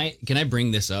 can I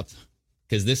bring this up?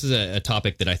 Because this is a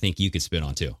topic that I think you could spin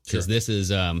on too. Because this is,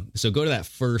 so go to that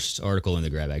first article in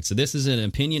the grab bag. So this is an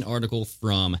opinion article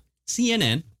from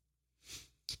CNN.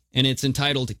 And it's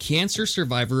entitled, Cancer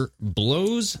Survivor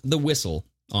Blows the Whistle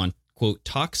on, quote,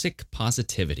 Toxic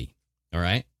Positivity. All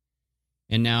right.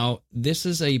 And now this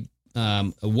is a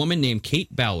woman named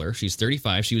Kate Bowler. She's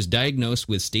 35. She was diagnosed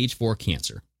with stage 4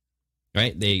 cancer.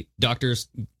 Right? Doctors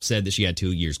said that she had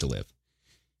 2 years to live.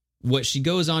 What she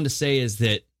goes on to say is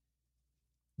that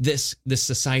this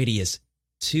society is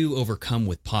too overcome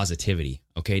with positivity.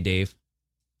 Okay, Dave?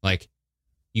 Like,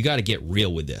 you got to get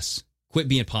real with this. Quit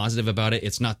being positive about it.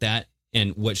 It's not that.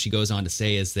 And what she goes on to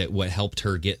say is that what helped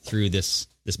her get through this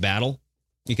battle,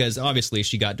 because obviously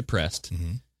she got depressed.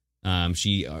 Mm-hmm.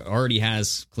 She already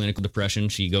has clinical depression.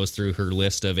 She goes through her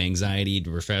list of anxiety,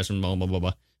 depression, blah, blah, blah,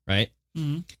 blah, right?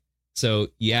 Mm-hmm. So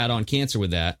you add on cancer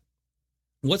with that.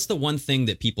 What's the one thing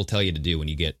that people tell you to do when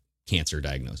you get cancer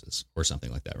diagnosis or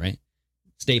something like that, right?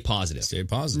 Stay positive. Stay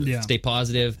positive. Yeah. Stay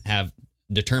positive. Have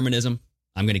determinism.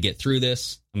 I'm going to get through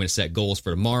this. I'm going to set goals for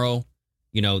tomorrow.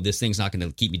 You know, this thing's not going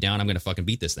to keep me down. I'm going to fucking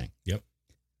beat this thing. Yep.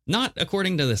 Not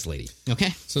according to this lady. Okay.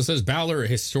 So it says Bowler, a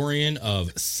historian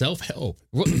of self-help.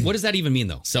 What does that even mean,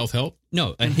 though? Self-help?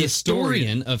 No, a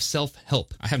historian of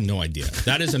self-help. I have no idea.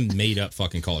 That is a made-up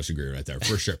fucking college degree right there,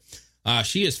 for sure.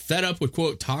 She is fed up with,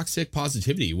 quote, toxic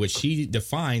positivity, which she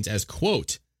defines as,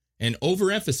 quote, an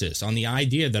overemphasis on the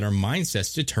idea that our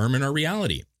mindsets determine our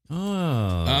reality.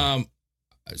 Oh.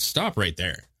 Stop right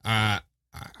there.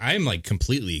 I'm like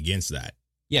completely against that.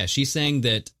 Yeah, she's saying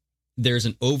that there's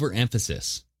an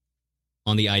overemphasis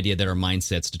on the idea that our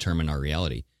mindsets determine our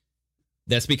reality.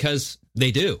 That's because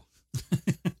they do.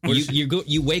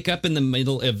 You wake up in the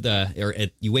middle of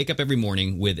you wake up every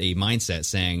morning with a mindset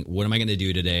saying, what am I going to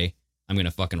do today? I'm going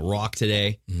to fucking rock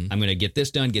today. Mm-hmm. I'm going to get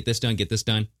this done, get this done, get this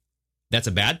done. That's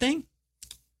a bad thing?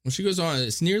 Well, she goes on,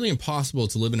 it's nearly impossible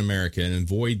to live in America and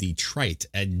avoid the trite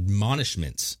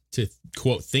admonishments to,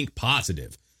 quote, think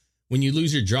positive. When you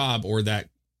lose your job or that,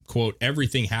 quote,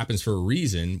 everything happens for a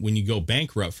reason, when you go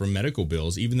bankrupt from medical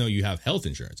bills, even though you have health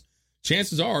insurance,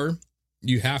 chances are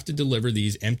you have to deliver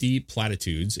these empty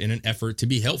platitudes in an effort to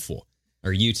be helpful.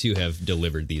 Or you two have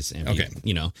delivered these empty, okay.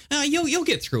 You know, you'll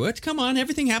get through it. Come on,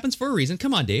 everything happens for a reason.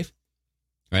 Come on, Dave.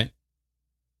 Right?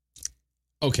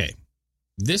 Okay.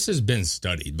 This has been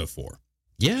studied before.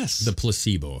 Yes. The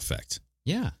placebo effect.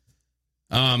 Yeah.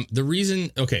 The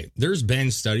reason, okay, there's been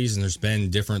studies and there's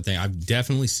been different things. I've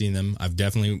definitely seen them. I've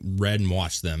definitely read and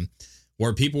watched them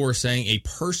where people were saying a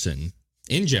person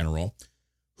in general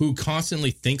who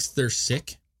constantly thinks they're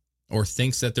sick or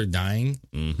thinks that they're dying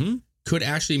could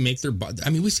actually make their body. I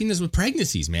mean, we've seen this with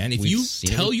pregnancies, man. If you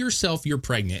tell yourself you're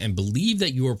pregnant and believe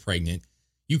that you are pregnant,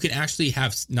 you can actually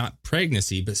have not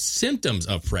pregnancy, but symptoms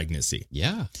of pregnancy.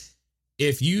 Yeah.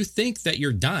 If you think that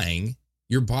you're dying,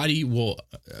 your body will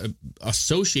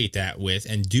associate that with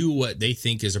and do what they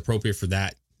think is appropriate for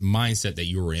that mindset that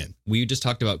you were in. We just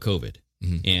talked about COVID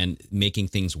and making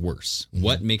things worse. Mm-hmm.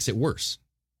 What makes it worse?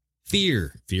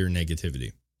 Fear. Fear,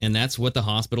 negativity. And that's what the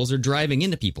hospitals are driving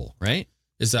into people, right?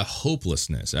 It's a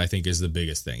hopelessness, I think, is the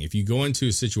biggest thing. If you go into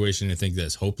a situation and think that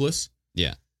it's hopeless,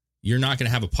 yeah, you're not going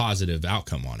to have a positive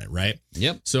outcome on it, right?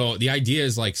 Yep. So the idea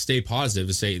is like stay positive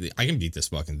and say, I can beat this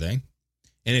fucking thing.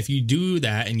 And if you do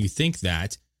that and you think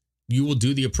that, you will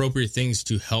do the appropriate things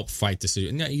to help fight this.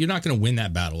 You're not going to win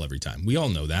that battle every time. We all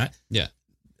know that. Yeah.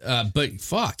 But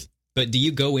fuck. But do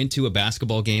you go into a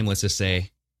basketball game, let's just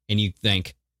say, and you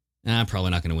think, I'm probably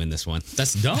not going to win this one?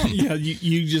 That's dumb. Yeah,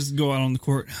 you just go out on the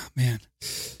court. Oh, man.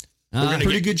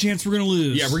 Pretty good chance we're going to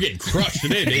lose. Yeah, we're getting crushed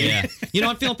today, baby. Yeah. You know,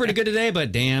 I'm feeling pretty good today,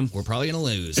 but damn, we're probably going to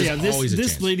lose. Yeah,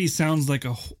 this lady sounds like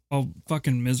a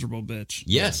fucking miserable bitch.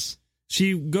 Yes.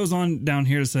 She goes on down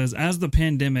here and says, as the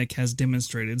pandemic has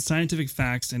demonstrated, scientific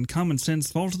facts and common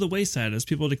sense fall to the wayside as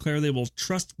people declare they will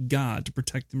trust God to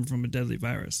protect them from a deadly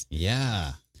virus.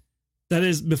 Yeah. That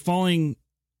is befalling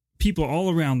people all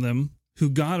around them who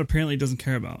God apparently doesn't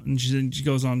care about. And she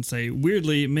goes on to say,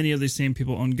 weirdly, many of these same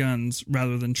people own guns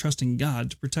rather than trusting God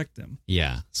to protect them.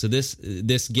 Yeah. So this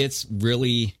gets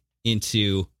really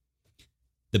into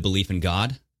the belief in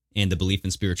God and the belief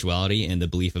in spirituality and the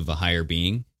belief of a higher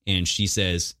being. And she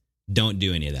says, don't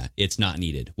do any of that. It's not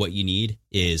needed. What you need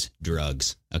is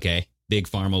drugs. Okay. Big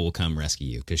Pharma will come rescue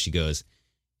you. Because she goes,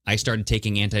 I started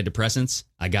taking antidepressants.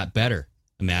 I got better.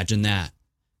 Imagine that.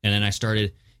 And then I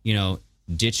started,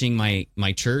 ditching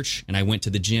my church and I went to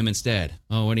the gym instead.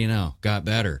 Oh, what do you know? Got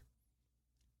better.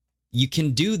 You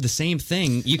can do the same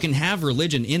thing. You can have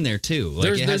religion in there too.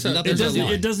 Like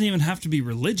it doesn't even have to be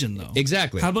religion though.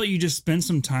 Exactly. How about you just spend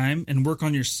some time and work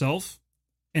on yourself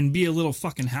and be a little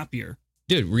fucking happier?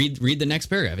 Dude, read the next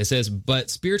paragraph. It says, but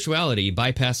spirituality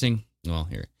bypassing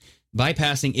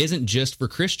isn't just for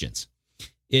Christians.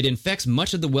 It infects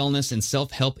much of the wellness and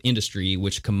self-help industry,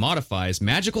 which commodifies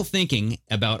magical thinking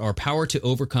about our power to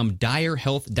overcome dire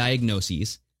health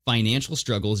diagnoses, financial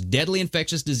struggles, deadly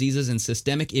infectious diseases, and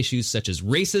systemic issues such as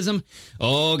racism,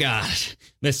 oh gosh,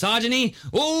 misogyny,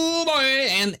 oh boy,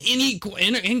 and income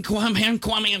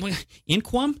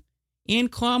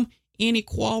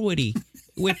inequality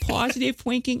with positive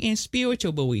thinking and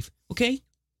spiritual belief. Okay,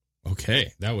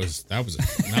 that was a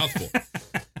mouthful.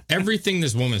 Everything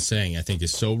this woman's saying, I think,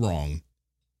 is so wrong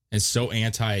and so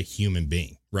anti-human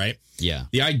being, right? Yeah.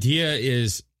 The idea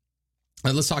is,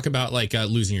 let's talk about like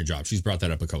losing your job. She's brought that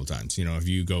up a couple times. You know, if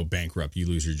you go bankrupt, you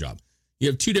lose your job. You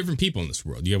have two different people in this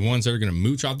world. You have ones that are going to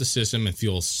mooch off the system and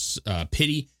feel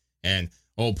pity and,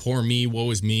 oh, poor me,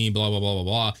 woe is me, blah, blah, blah, blah,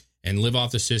 blah, and live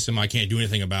off the system. I can't do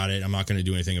anything about it. I'm not going to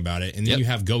do anything about it. And then you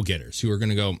have go-getters who are going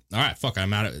to go, all right, fuck,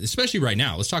 I'm out of it. Especially right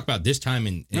now. Let's talk about this time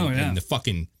in the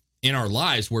fucking, in our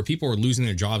lives where people are losing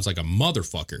their jobs like a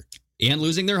motherfucker. And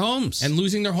losing their homes.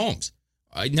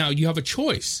 Now you have a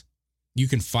choice. You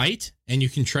can fight and you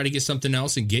can try to get something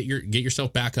else and get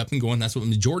yourself back up and going. That's what the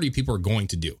majority of people are going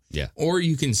to do. Yeah. Or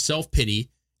you can self-pity,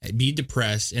 be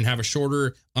depressed, and have a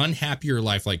shorter, unhappier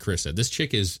life like Chris said. This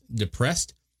chick is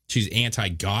depressed. She's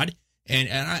anti-God. And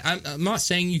I'm not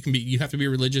saying you have to be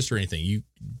religious or anything. You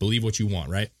believe what you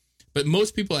want, right? But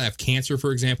most people that have cancer,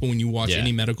 for example, when you watch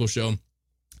any medical show,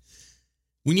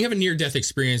 when you have a near-death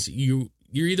experience, you're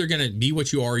either going to be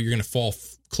what you are or you're going to fall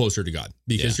closer to God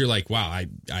because you're like, wow,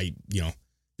 I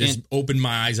this opened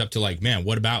my eyes up to like, man,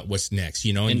 what's next?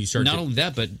 You know, and you start not only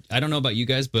that, but I don't know about you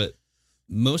guys, but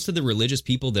most of the religious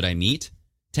people that I meet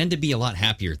tend to be a lot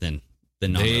happier than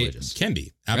non-religious. They can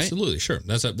be. Absolutely. Right? Sure.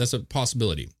 That's a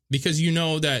possibility because you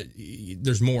know that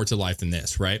there's more to life than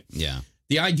this, right? Yeah.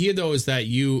 The idea though is that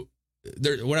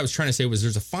what I was trying to say was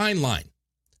there's a fine line.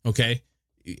 Okay.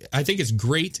 I think it's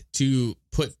great to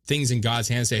put things in God's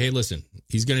hands, say, hey, listen,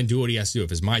 he's going to do what he has to do.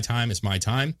 If it's my time, it's my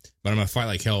time, but I'm going to fight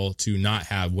like hell to not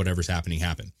have whatever's happening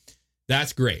happen.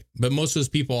 That's great. But most of those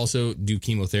people also do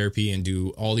chemotherapy and do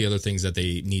all the other things that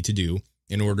they need to do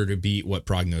in order to beat what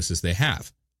prognosis they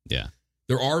have. Yeah.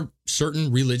 There are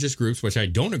certain religious groups, which I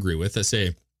don't agree with, that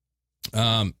say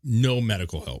no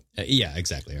medical help. Yeah,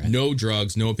 exactly. Right. No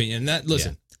drugs, no opinion. And that,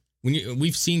 listen.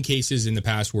 We've seen cases in the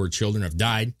past where children have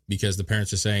died because the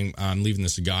parents are saying, I'm leaving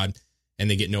this to God, and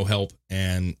they get no help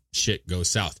and shit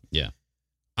goes south. Yeah.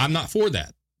 I'm not for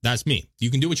that. That's me. You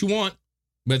can do what you want,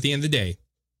 but at the end of the day,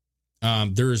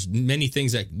 there's many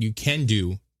things that you can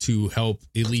do to help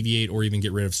alleviate or even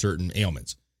get rid of certain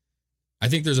ailments. I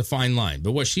think there's a fine line,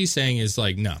 but what she's saying is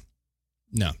like, no,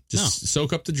 just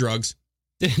soak up the drugs.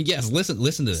 Yes. Listen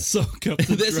to this. Soak up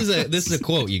the drugs. This is a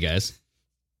quote, you guys.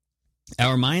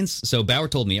 Our minds, so Bauer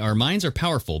told me, our minds are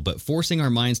powerful, but forcing our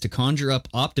minds to conjure up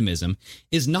optimism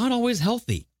is not always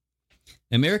healthy.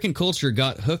 American culture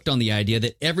got hooked on the idea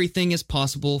that everything is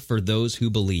possible for those who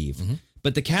believe. Mm-hmm.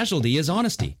 But the casualty is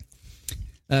honesty.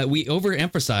 We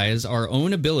overemphasize our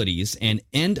own abilities and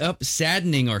end up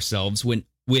saddening ourselves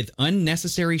with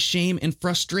unnecessary shame and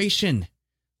frustration.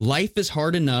 Life is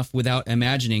hard enough without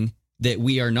imagining that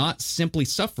we are not simply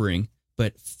suffering,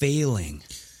 but failing.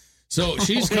 So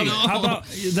she's coming. How about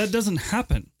that doesn't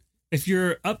happen? If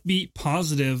you're upbeat,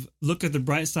 positive, look at the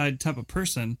bright side type of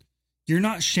person, you're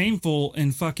not shameful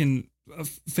in fucking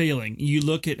failing. You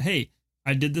look at, hey,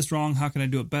 I did this wrong. How can I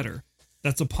do it better?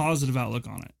 That's a positive outlook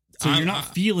on it. So you're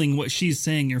not feeling what she's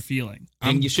saying you're feeling.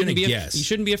 And you shouldn't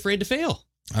be afraid to fail.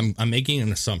 I'm making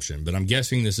an assumption, but I'm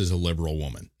guessing this is a liberal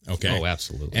woman. Okay. Oh,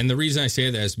 absolutely. And the reason I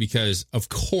say that is because, of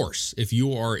course, if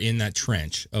you are in that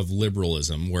trench of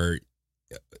liberalism where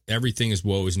everything is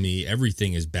woe is me,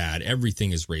 everything is bad,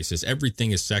 everything is racist,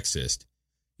 everything is sexist,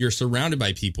 you're surrounded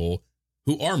by people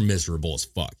who are miserable as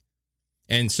fuck.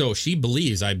 And so she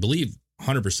believes, I believe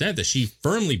 100% that she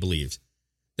firmly believes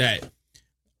that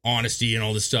honesty and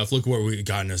all this stuff, look where we've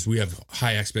gotten us. We have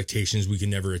high expectations we can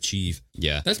never achieve.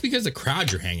 Yeah. That's because the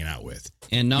crowd you're hanging out with.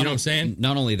 And you know what I'm saying?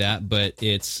 Not only that, but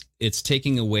it's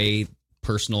taking away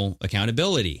personal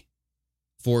accountability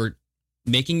for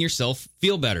making yourself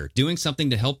feel better, doing something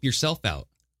to help yourself out.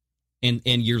 And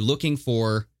you're looking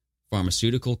for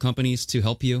pharmaceutical companies to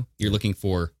help you. You're looking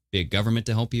for big government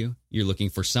to help you. You're looking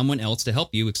for someone else to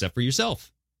help you except for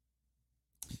yourself.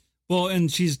 Well,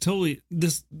 and she's totally,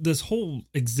 this whole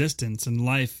existence and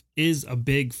life is a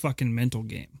big fucking mental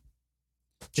game.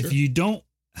 Sure. If you don't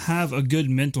have a good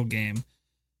mental game,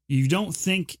 you don't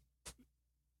think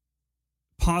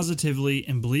positively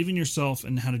and believe in yourself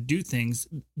and how to do things,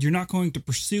 you're not going to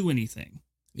pursue anything.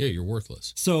 Yeah, you're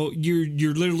worthless. So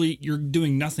you're literally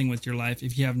doing nothing with your life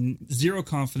if you have zero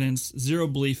confidence, zero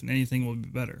belief in anything will be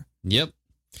better. Yep.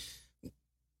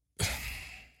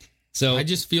 So I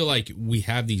just feel like we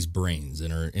have these brains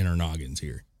in our noggins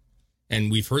here.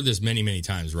 and we've heard this many, many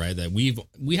times, right? That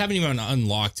we haven't even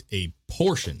unlocked a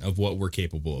portion of what we're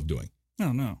capable of doing.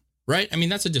 No. Right? I mean,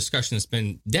 that's a discussion that's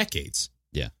been decades.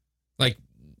 Yeah. Like,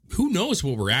 who knows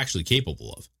what we're actually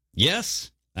capable of?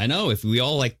 Yes. I know. If we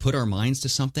all like put our minds to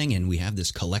something and we have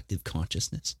this collective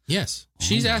consciousness. Yes.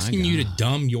 She's asking you to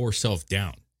dumb yourself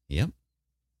down. Yep.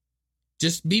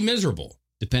 Just be miserable.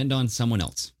 Depend on someone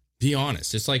else. Be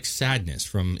honest. It's like sadness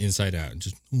from inside out.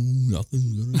 Just,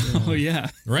 nothing. Oh, yeah.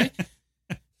 Right?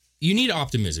 You need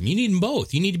optimism. You need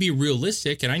both. You need to be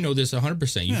realistic. And I know this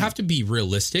 100%. You have to be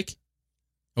realistic.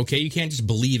 Okay? You can't just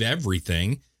believe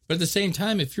everything. But at the same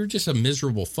time, if you're just a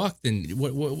miserable fuck, then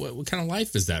what kind of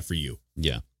life is that for you?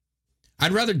 Yeah.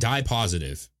 I'd rather die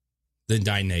positive than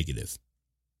die negative.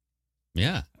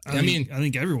 Yeah. I mean, I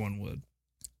think everyone would.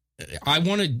 I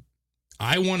want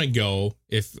to go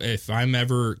if I'm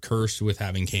ever cursed with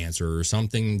having cancer or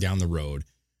something down the road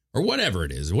or whatever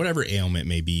it is, whatever ailment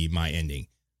may be my ending.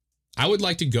 I would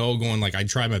like to go going like I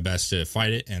tried my best to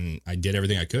fight it and I did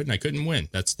everything I could and I couldn't win.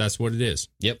 That's what it is.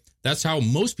 Yep. That's how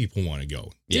most people want to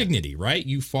go. Dignity, right?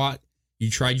 You fought, you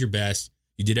tried your best,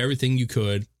 you did everything you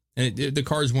could, and the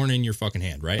cards weren't in your fucking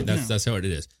hand, right? That's how it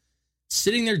is.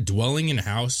 Sitting there dwelling in a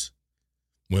house,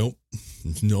 well,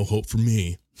 there's no hope for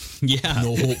me. Yeah.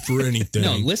 No hope for anything.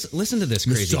 No, listen to this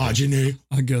crazy. Misogyny.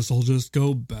 I guess I'll just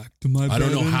go back to my bed. I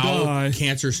don't know and how die.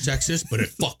 cancer's sexist, but it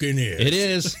fucking is. It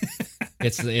is.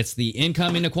 It's the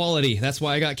income inequality. That's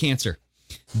why I got cancer.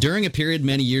 During a period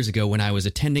many years ago when I was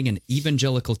attending an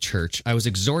evangelical church, I was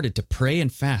exhorted to pray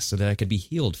and fast so that I could be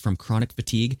healed from chronic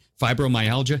fatigue,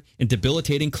 fibromyalgia, and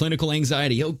debilitating clinical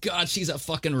anxiety. Oh, God, she's a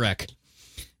fucking wreck.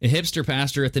 A hipster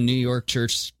pastor at the New York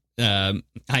church I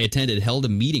attended held a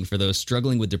meeting for those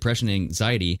struggling with depression and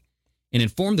anxiety and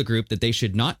informed the group that they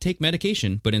should not take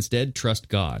medication, but instead trust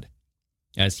God,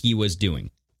 as he was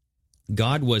doing.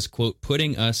 God was, quote,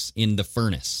 putting us in the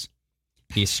furnace,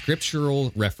 a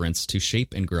scriptural reference to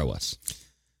shape and grow us.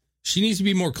 She needs to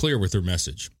be more clear with her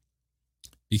message,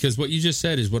 because what you just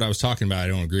said is what I was talking about. I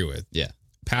don't agree with. Yeah.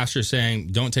 Pastor saying,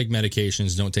 don't take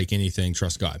medications, don't take anything,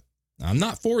 trust God. I'm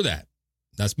not for that.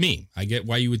 That's me. I get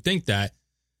why you would think that.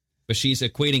 But she's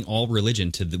equating all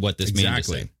religion to what this man just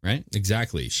said, right?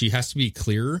 Exactly. She has to be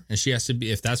clearer, and she has to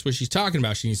be, if that's what she's talking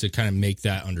about, she needs to kind of make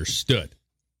that understood.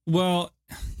 Well,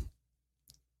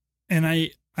 and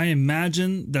I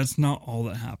imagine that's not all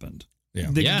that happened. Yeah.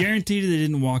 They guaranteed they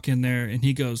didn't walk in there and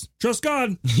he goes, trust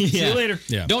God. See you later.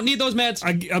 Yeah. Don't need those meds.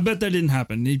 I bet that didn't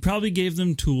happen. He probably gave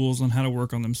them tools on how to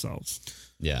work on themselves.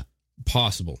 Yeah.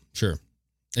 Possible. Sure.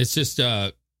 It's just,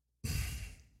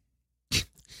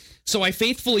 So I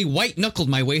faithfully white-knuckled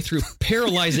my way through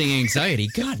paralyzing anxiety.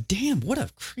 God damn, what a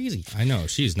crazy... I know,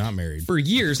 she's not married. For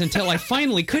years until I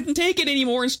finally couldn't take it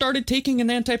anymore and started taking an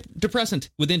antidepressant.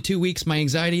 Within 2 weeks, my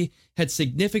anxiety had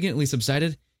significantly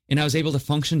subsided and I was able to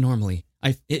function normally.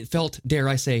 It felt, dare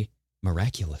I say,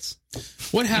 miraculous.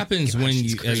 What happens when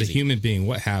you, crazy. as a human being,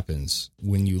 what happens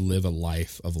when you live a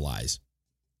life of lies?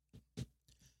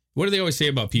 What do they always say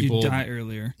about people? You die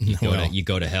earlier. You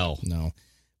go to hell. No.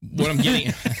 What I'm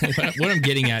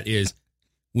getting at is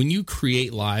when you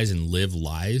create lies and live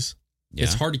lies,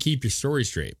 it's hard to keep your story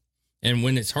straight. And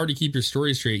when it's hard to keep your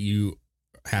story straight, you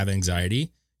have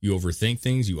anxiety, you overthink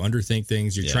things, you underthink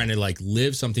things, you're trying to like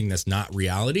live something that's not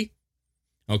reality.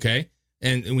 Okay?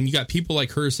 And when you got people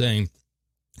like her saying,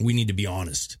 we need to be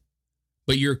honest,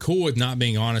 but you're cool with not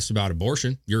being honest about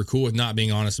abortion, you're cool with not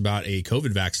being honest about a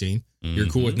COVID vaccine, you're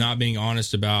cool with not being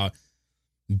honest about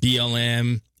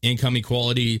BLM, income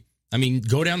equality. I mean,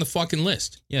 go down the fucking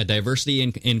list. Yeah, diversity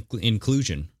and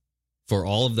inclusion for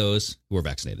all of those who are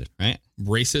vaccinated, right?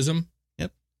 Racism.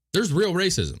 Yep. There's real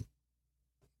racism.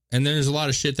 And then there's a lot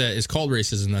of shit that is called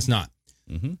racism that's not.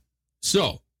 Mm-hmm.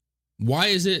 So why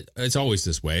is it's always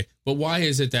this way, but why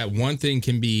is it that one thing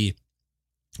can be,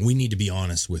 we need to be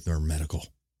honest with our medical,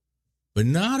 but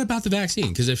not about the vaccine?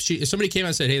 Because if somebody came out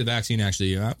and said, hey, the vaccine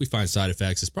actually, we find side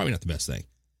effects, it's probably not the best thing.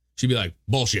 She'd be like,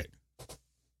 bullshit.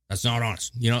 That's not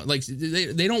honest. You know, like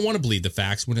they don't want to believe the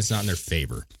facts when it's not in their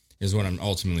favor is what I'm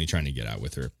ultimately trying to get at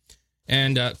with her.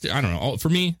 And I don't know. For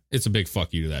me, it's a big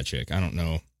fuck you to that chick. I don't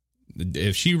know.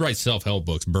 If she writes self-help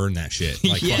books, burn that shit.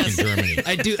 Like fucking Germany.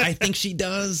 I do. I think she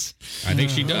does. I think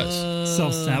she does.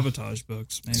 Self-sabotage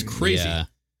books. Maybe. It's crazy. Yeah.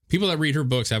 People that read her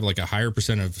books have like a higher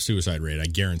percent of suicide rate. I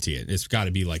guarantee it. It's got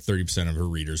to be like 30% of her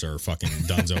readers are fucking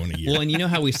donezo in a year. Well, and you know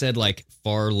how we said like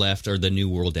far left or the New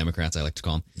World Democrats, I like to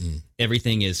call them,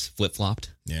 everything is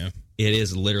flip-flopped. Yeah. It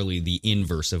is literally the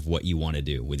inverse of what you want to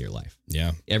do with your life.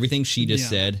 Yeah. Everything she just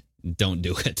said, don't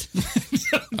do it.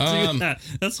 Don't do that.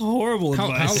 That's horrible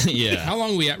advice. How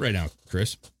long are we at right now,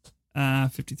 Chris?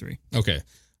 53. Okay.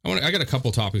 I got a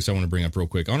couple topics I want to bring up real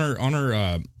quick. On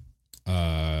our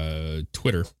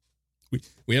Twitter,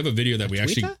 we have a video that we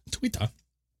actually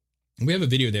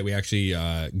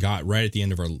got right at the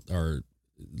end of our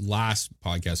last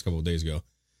podcast a couple of days ago.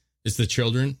 It's the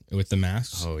children with the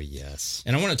masks. Oh yes.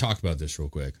 And I want to talk about this real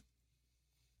quick.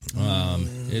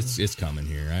 It's coming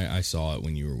here. I saw it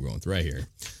when you were going through right here.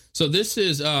 So this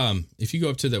is if you go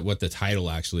up to what the title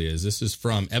actually is, this is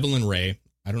from Evelyn Ray.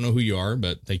 I don't know who you are,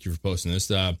 but thank you for posting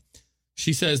this.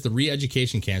 She says the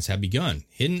re-education camps have begun,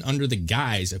 hidden under the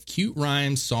guise of cute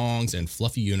rhymes, songs, and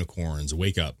fluffy unicorns.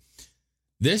 Wake up.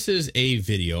 This is a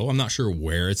video. I'm not sure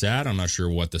where it's at. I'm not sure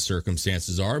what the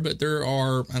circumstances are, but there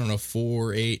are,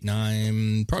 4, 8,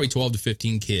 9, probably 12 to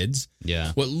 15 kids.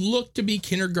 Yeah. What look to be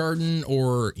kindergarten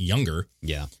or younger.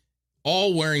 Yeah.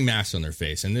 All wearing masks on their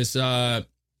face. And this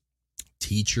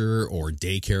teacher or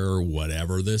daycare or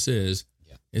whatever this is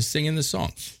singing this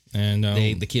song. And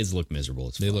the kids look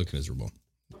miserable. They look miserable.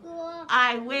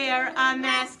 I wear a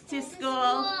mask to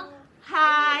school.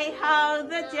 Hi ho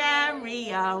the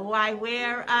Dario, I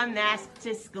wear a mask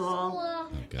to school. Oh,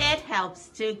 it helps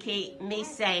to keep me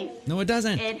safe. No, it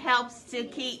doesn't. It helps to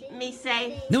keep me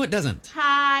safe. No, it doesn't.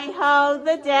 Hi ho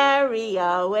the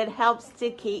Dario, it helps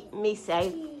to keep me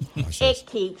safe. It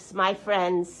keeps my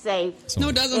friends safe. No,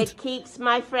 it doesn't. It keeps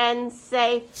my friends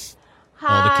safe.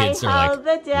 All the Hi kids are ho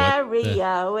like, the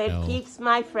Dario, what the it hell? keeps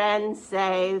my friends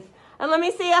safe. And let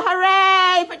me see a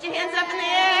hooray! Put your hands up in the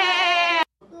air!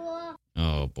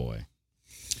 Oh boy.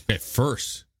 At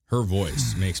first, her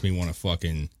voice makes me want to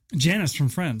fucking Janice from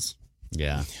Friends.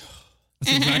 Yeah.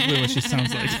 That's exactly what she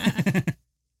sounds like.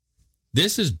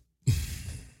 This is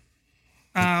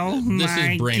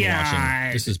brainwashing.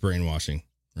 God. This is brainwashing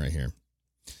right here.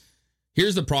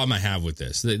 Here's the problem I have with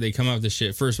this. They come up with this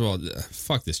shit. First of all,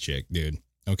 fuck this chick, dude.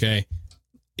 Okay?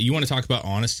 You want to talk about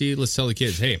honesty? Let's tell the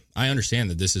kids, hey, I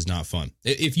understand that this is not fun.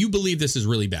 If you believe this is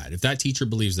really bad, if that teacher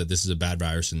believes that this is a bad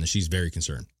virus and that she's very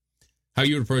concerned, how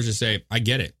you would approach it, say, I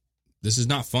get it. This is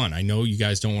not fun. I know you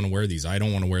guys don't want to wear these. I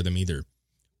don't want to wear them either.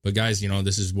 But guys,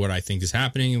 this is what I think is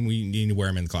happening and we need to wear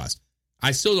them in the class.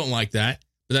 I still don't like that,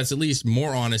 but that's at least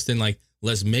more honest than like,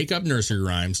 let's make up nursery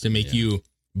rhymes to make you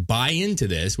buy into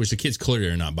this, which the kids clearly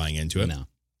are not buying into it. No.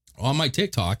 On my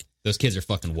TikTok, those kids are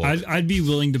fucking woke. I'd be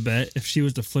willing to bet if she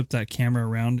was to flip that camera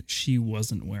around, she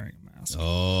wasn't wearing a mask.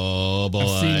 Oh, boy.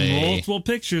 I've seen multiple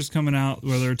pictures coming out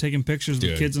where they're taking pictures of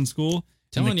the kids in school,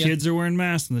 and the kids are wearing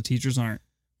masks and the teachers aren't.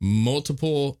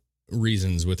 Multiple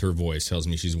reasons with her voice tells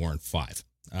me she's wearing 5.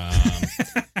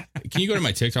 Can you go to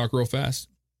my TikTok real fast?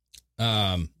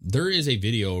 There is a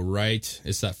video, right?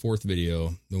 It's that 4th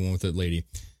video, the one with that lady.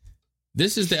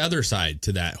 This is the other side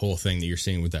to that whole thing that you're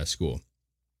seeing with that school.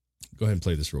 Go ahead and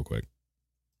play this real quick.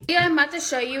 The video I'm about to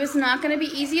show you is not going to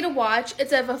be easy to watch.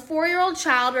 It's of a 4-year-old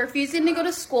child refusing to go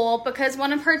to school because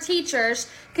one of her teachers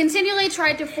continually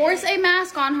tried to force a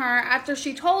mask on her after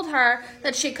she told her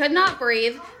that she could not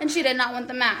breathe and she did not want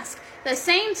the mask. The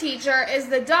same teacher is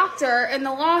the doctor in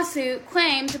the lawsuit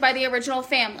claimed by the original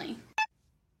family.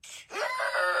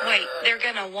 Wait, they're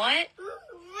gonna what?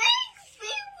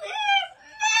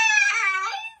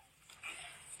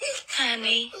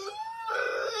 Honey.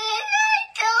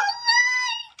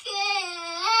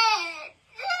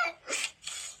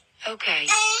 Okay.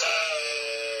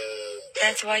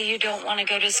 That's why you don't want to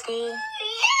go to school?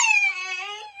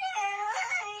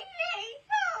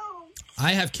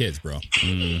 I have kids, bro.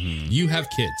 Mm-hmm. You have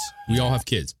kids. We all have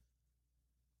kids.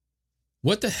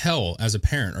 What the hell, as a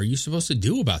parent, are you supposed to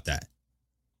do about that?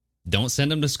 Don't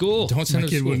send them to school. Don't send them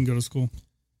to kid school. wouldn't go to school.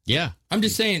 Yeah. I'm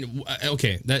just saying,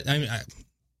 okay,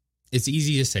 it's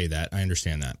easy to say that. I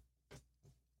understand that.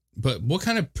 But what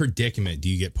kind of predicament do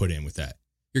you get put in with that?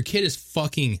 Your kid is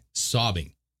fucking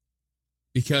sobbing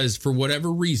because for whatever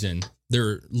reason,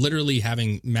 they're literally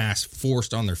having masks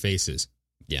forced on their faces.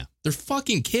 Yeah. They're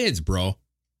fucking kids, bro.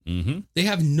 Mm-hmm. They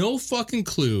have no fucking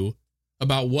clue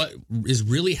about what is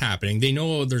really happening. They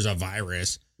know there's a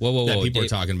virus that people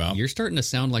Dave, are talking about. You're starting to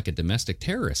sound like a domestic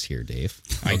terrorist here, Dave.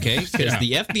 Okay? Because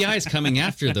the FBI is coming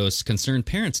after those concerned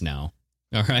parents now.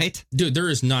 All right? Dude, there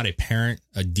is not a parent,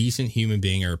 a decent human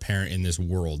being or a parent in this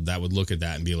world that would look at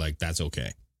that and be like, that's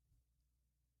okay.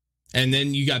 And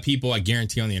then you got people, I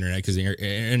guarantee, on the internet, because the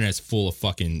internet's full of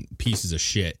fucking pieces of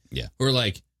shit. Yeah. Who are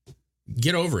like,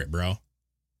 get over it, bro.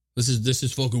 This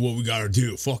is fucking what we gotta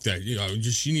do. Fuck that.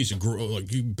 She needs to grow, like,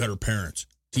 you better parents.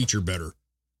 Teach her better.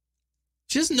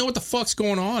 She doesn't know what the fuck's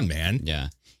going on, man. Yeah.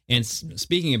 And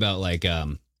speaking about, like,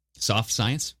 soft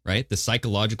science, right? The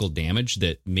psychological damage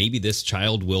that maybe this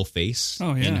child will face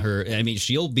in her. I mean,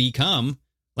 she'll become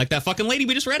like that fucking lady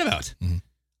we just read about. Mm-hmm.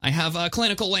 I have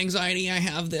clinical anxiety. I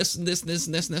have this,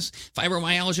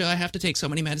 fibromyalgia. I have to take so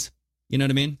many meds. You know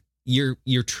what I mean?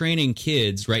 You're training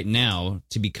kids right now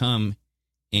to become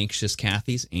anxious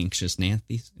Cathys, anxious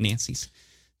Nancys.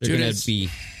 They're going to be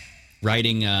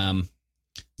writing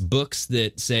books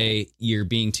that say you're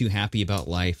being too happy about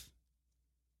life.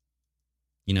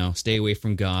 You know, stay away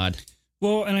from God.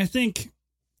 Well, and I think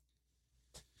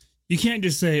you can't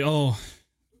just say, oh,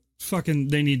 fucking,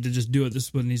 they need to just do it. This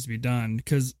is what needs to be done.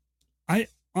 Because I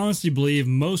honestly believe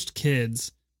most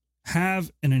kids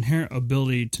have an inherent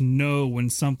ability to know when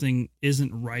something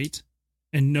isn't right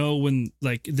and know when,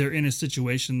 like, they're in a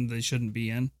situation they shouldn't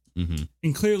be in. Mm-hmm.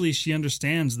 And clearly she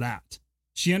understands that.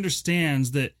 She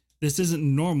understands that this isn't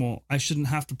normal. I shouldn't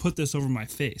have to put this over my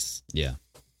face. Yeah.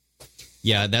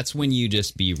 Yeah, that's when you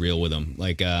just be real with them.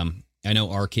 Like, I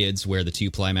know our kids wear the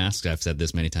 2-ply masks. I've said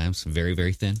this many times. Very,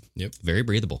 very thin. Yep. Very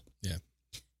breathable.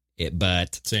 Yeah.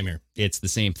 But same here. It's the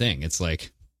same thing. It's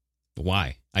like,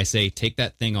 why? I say take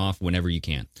that thing off whenever you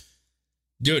can.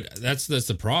 Dude, that's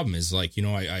the problem is, like, you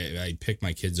know, I pick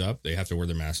my kids up. They have to wear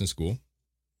their masks in school.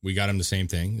 We got them the same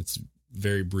thing. It's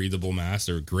very breathable masks.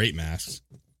 They're great masks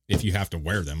if you have to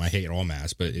wear them. I hate all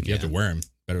masks, but if you have to wear them,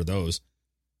 better those.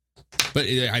 But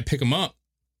I pick them up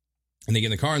and they get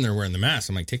in the car and they're wearing the mask.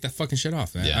 I'm like, take that fucking shit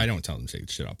off. I don't tell them to take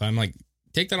the shit off. I'm like,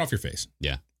 take that off your face.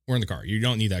 Yeah. We're in the car. You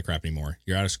don't need that crap anymore.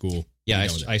 You're out of school. Yeah,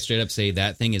 I straight up say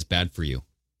that thing is bad for you.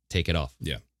 Take it off.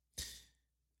 Yeah.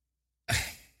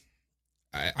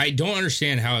 I don't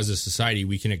understand how, as a society,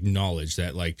 we can acknowledge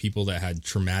that, like, people that had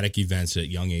traumatic events at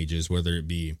young ages, whether it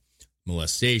be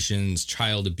molestations,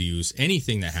 child abuse,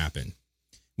 anything that happened,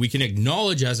 we can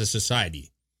acknowledge as a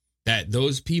society that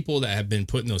those people that have been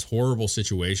put in those horrible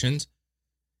situations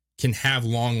can have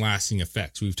long-lasting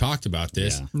effects. We've talked about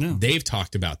this. Yeah. They've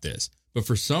talked about this. But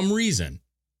for some reason,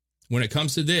 when it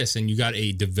comes to this, and you got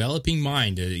a developing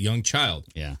mind, a young child,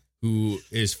 who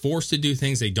is forced to do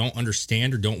things they don't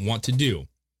understand or don't want to do,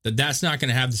 that's not going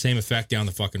to have the same effect down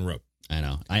the fucking road. I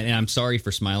know. I'm sorry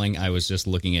for smiling. I was just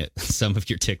looking at some of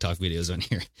your TikTok videos on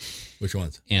here. Which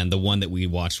ones? And the one that we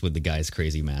watched with the guy's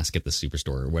crazy mask at the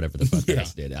Superstore or whatever the fuck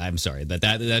that did. I'm sorry.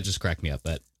 That just cracked me up.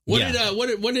 But what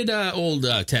did old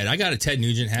Ted? I got a Ted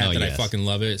Nugent hat I fucking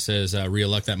love it. It says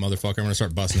re-elect that motherfucker. I'm going to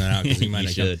start busting that out because he might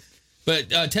not should.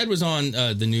 But Ted was on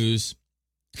the news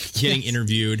getting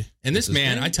interviewed. And this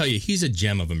man, great. I tell you, he's a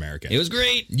gem of America. It was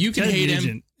great. You can hate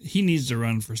him. He needs to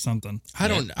run for something. I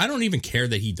don't even care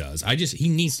that he does. He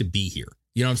needs to be here.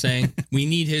 You know what I'm saying? We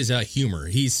need his humor.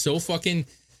 He's so fucking,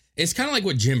 it's kind of like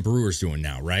what Jim Brewer's doing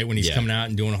now, right? When he's coming out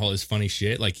and doing all this funny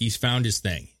shit. Like, he's found his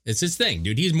thing. It's his thing,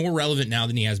 dude. He's more relevant now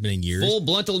than he has been in years. Full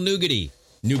bluntal nougaty.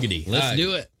 Let's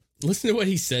do it. Listen to what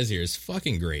he says here. It's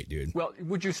fucking great, dude. Well,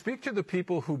 would you speak to the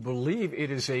people who believe it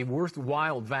is a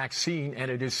worthwhile vaccine and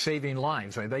it is saving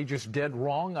lives? Are they just dead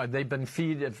wrong? Are they been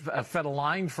fed a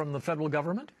line from the federal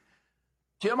government?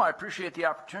 Tim, I appreciate the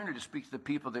opportunity to speak to the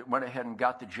people that went ahead and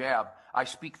got the jab. I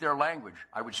speak their language.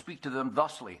 I would speak to them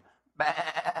thusly. Bah,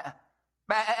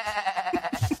 bah,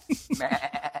 bah,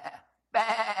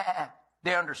 bah.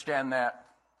 They understand that.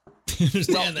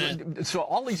 So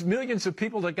all these millions of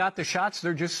people that got the shots,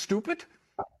 they're just stupid?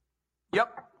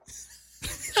 Yep.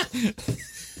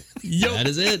 That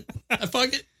is it.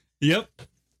 Fuck it. Yep.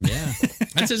 Yeah.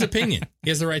 That's his opinion.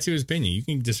 He has the right to his opinion. You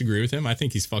can disagree with him. I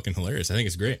think he's fucking hilarious. I think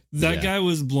it's great. That guy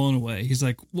was blown away. He's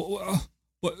like, what?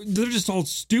 They're just all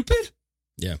stupid?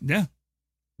 Yeah. Yeah.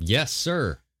 Yes,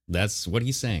 sir. That's what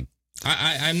he's saying.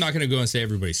 I'm not going to go and say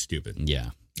everybody's stupid.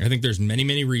 Yeah. I think there's many,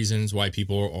 many reasons why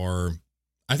people are...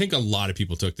 I think a lot of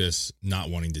people took this not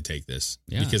wanting to take this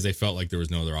because they felt like there was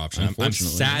no other option. I'm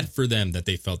sad for them that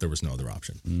they felt there was no other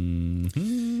option.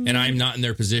 Mm-hmm. And I'm not in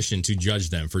their position to judge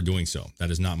them for doing so.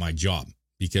 That is not my job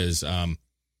because,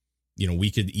 we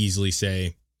could easily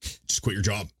say, just quit your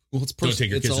job. Well,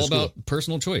 it's all about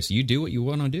personal choice. You do what you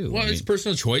want to do. Well, it's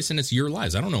personal choice and it's your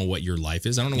lives. I don't know what your life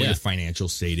is. I don't know what your financial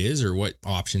state is or what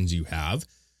options you have.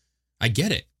 I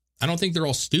get it. I don't think they're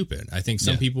all stupid. I think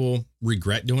some people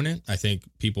regret doing it. I think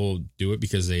people do it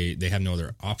because they have no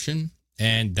other option.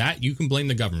 And that you can blame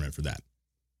the government for that.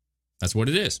 That's what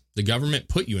it is. The government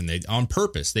put you on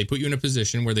purpose. They put you in a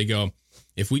position where they go,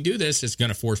 if we do this, it's going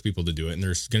to force people to do it. And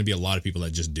there's going to be a lot of people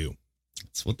that just do.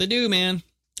 That's what they do, man.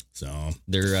 So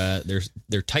they're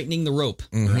tightening the rope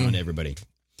around everybody.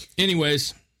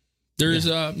 Anyways, there's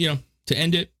to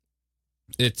end it.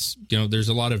 It's there's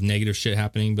a lot of negative shit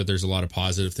happening, but there's a lot of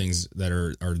positive things that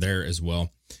are there as well.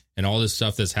 And all this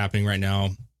stuff that's happening right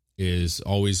now is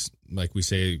always, like we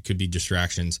say, it could be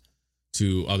distractions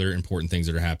to other important things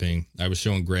that are happening. I was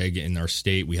showing Greg in our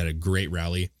state. We had a great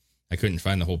rally I couldn't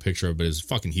find the whole picture of it, but it was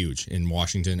fucking huge in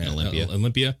Washington at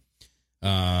Olympia.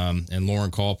 And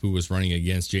Lauren Culp, who was running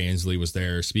against Jay Inslee, was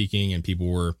there speaking, and people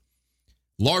were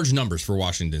large numbers for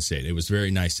Washington State. It was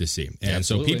very nice to see. And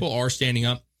Absolutely. so people are standing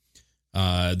up.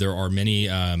 There are many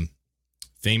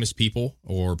famous people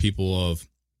or people of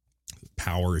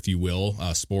power, if you will,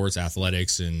 sports,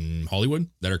 athletics, and Hollywood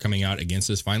that are coming out against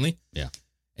this finally. Yeah.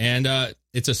 And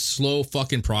it's a slow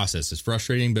fucking process. It's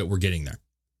frustrating, but we're getting there.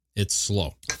 It's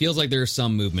slow. Feels like there's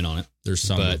some movement on it. There's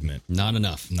some movement. Not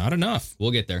enough. Not enough.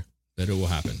 We'll get there. But it will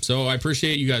happen. So I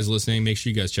appreciate you guys listening. Make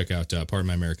sure you guys check out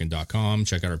pardonmyamerican.com.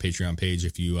 Check out our Patreon page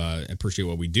if you appreciate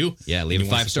what we do. Yeah, leave a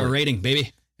 5-star rating,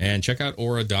 baby. And check out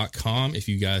aura.com if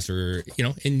you guys are,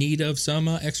 in need of some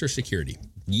extra security.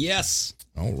 Yes.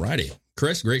 All righty.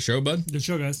 Chris, great show, bud. Good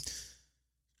show, guys.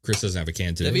 Chris doesn't have a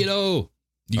can today. DeVito.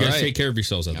 You guys take care of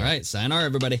yourselves out there. All right. Sayonara,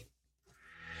 everybody.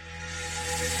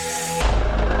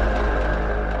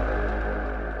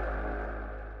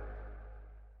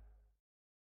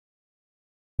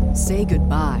 Say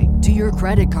goodbye to your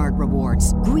credit card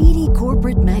rewards. Greedy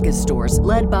corporate mega stores,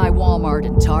 led by Walmart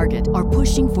and Target, are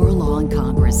pushing for a law in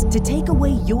Congress to take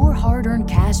away your hard-earned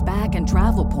cash back and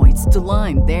travel points to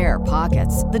line their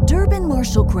pockets. The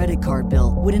Durbin-Marshall credit card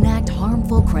bill would enact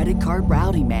harmful credit card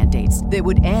routing mandates that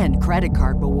would end credit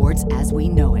card rewards as we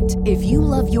know it. If you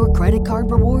love your credit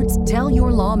card rewards, tell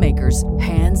your lawmakers,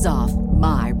 hands off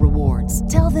my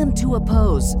rewards. Tell them to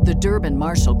oppose the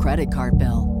Durbin-Marshall credit card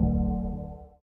bill.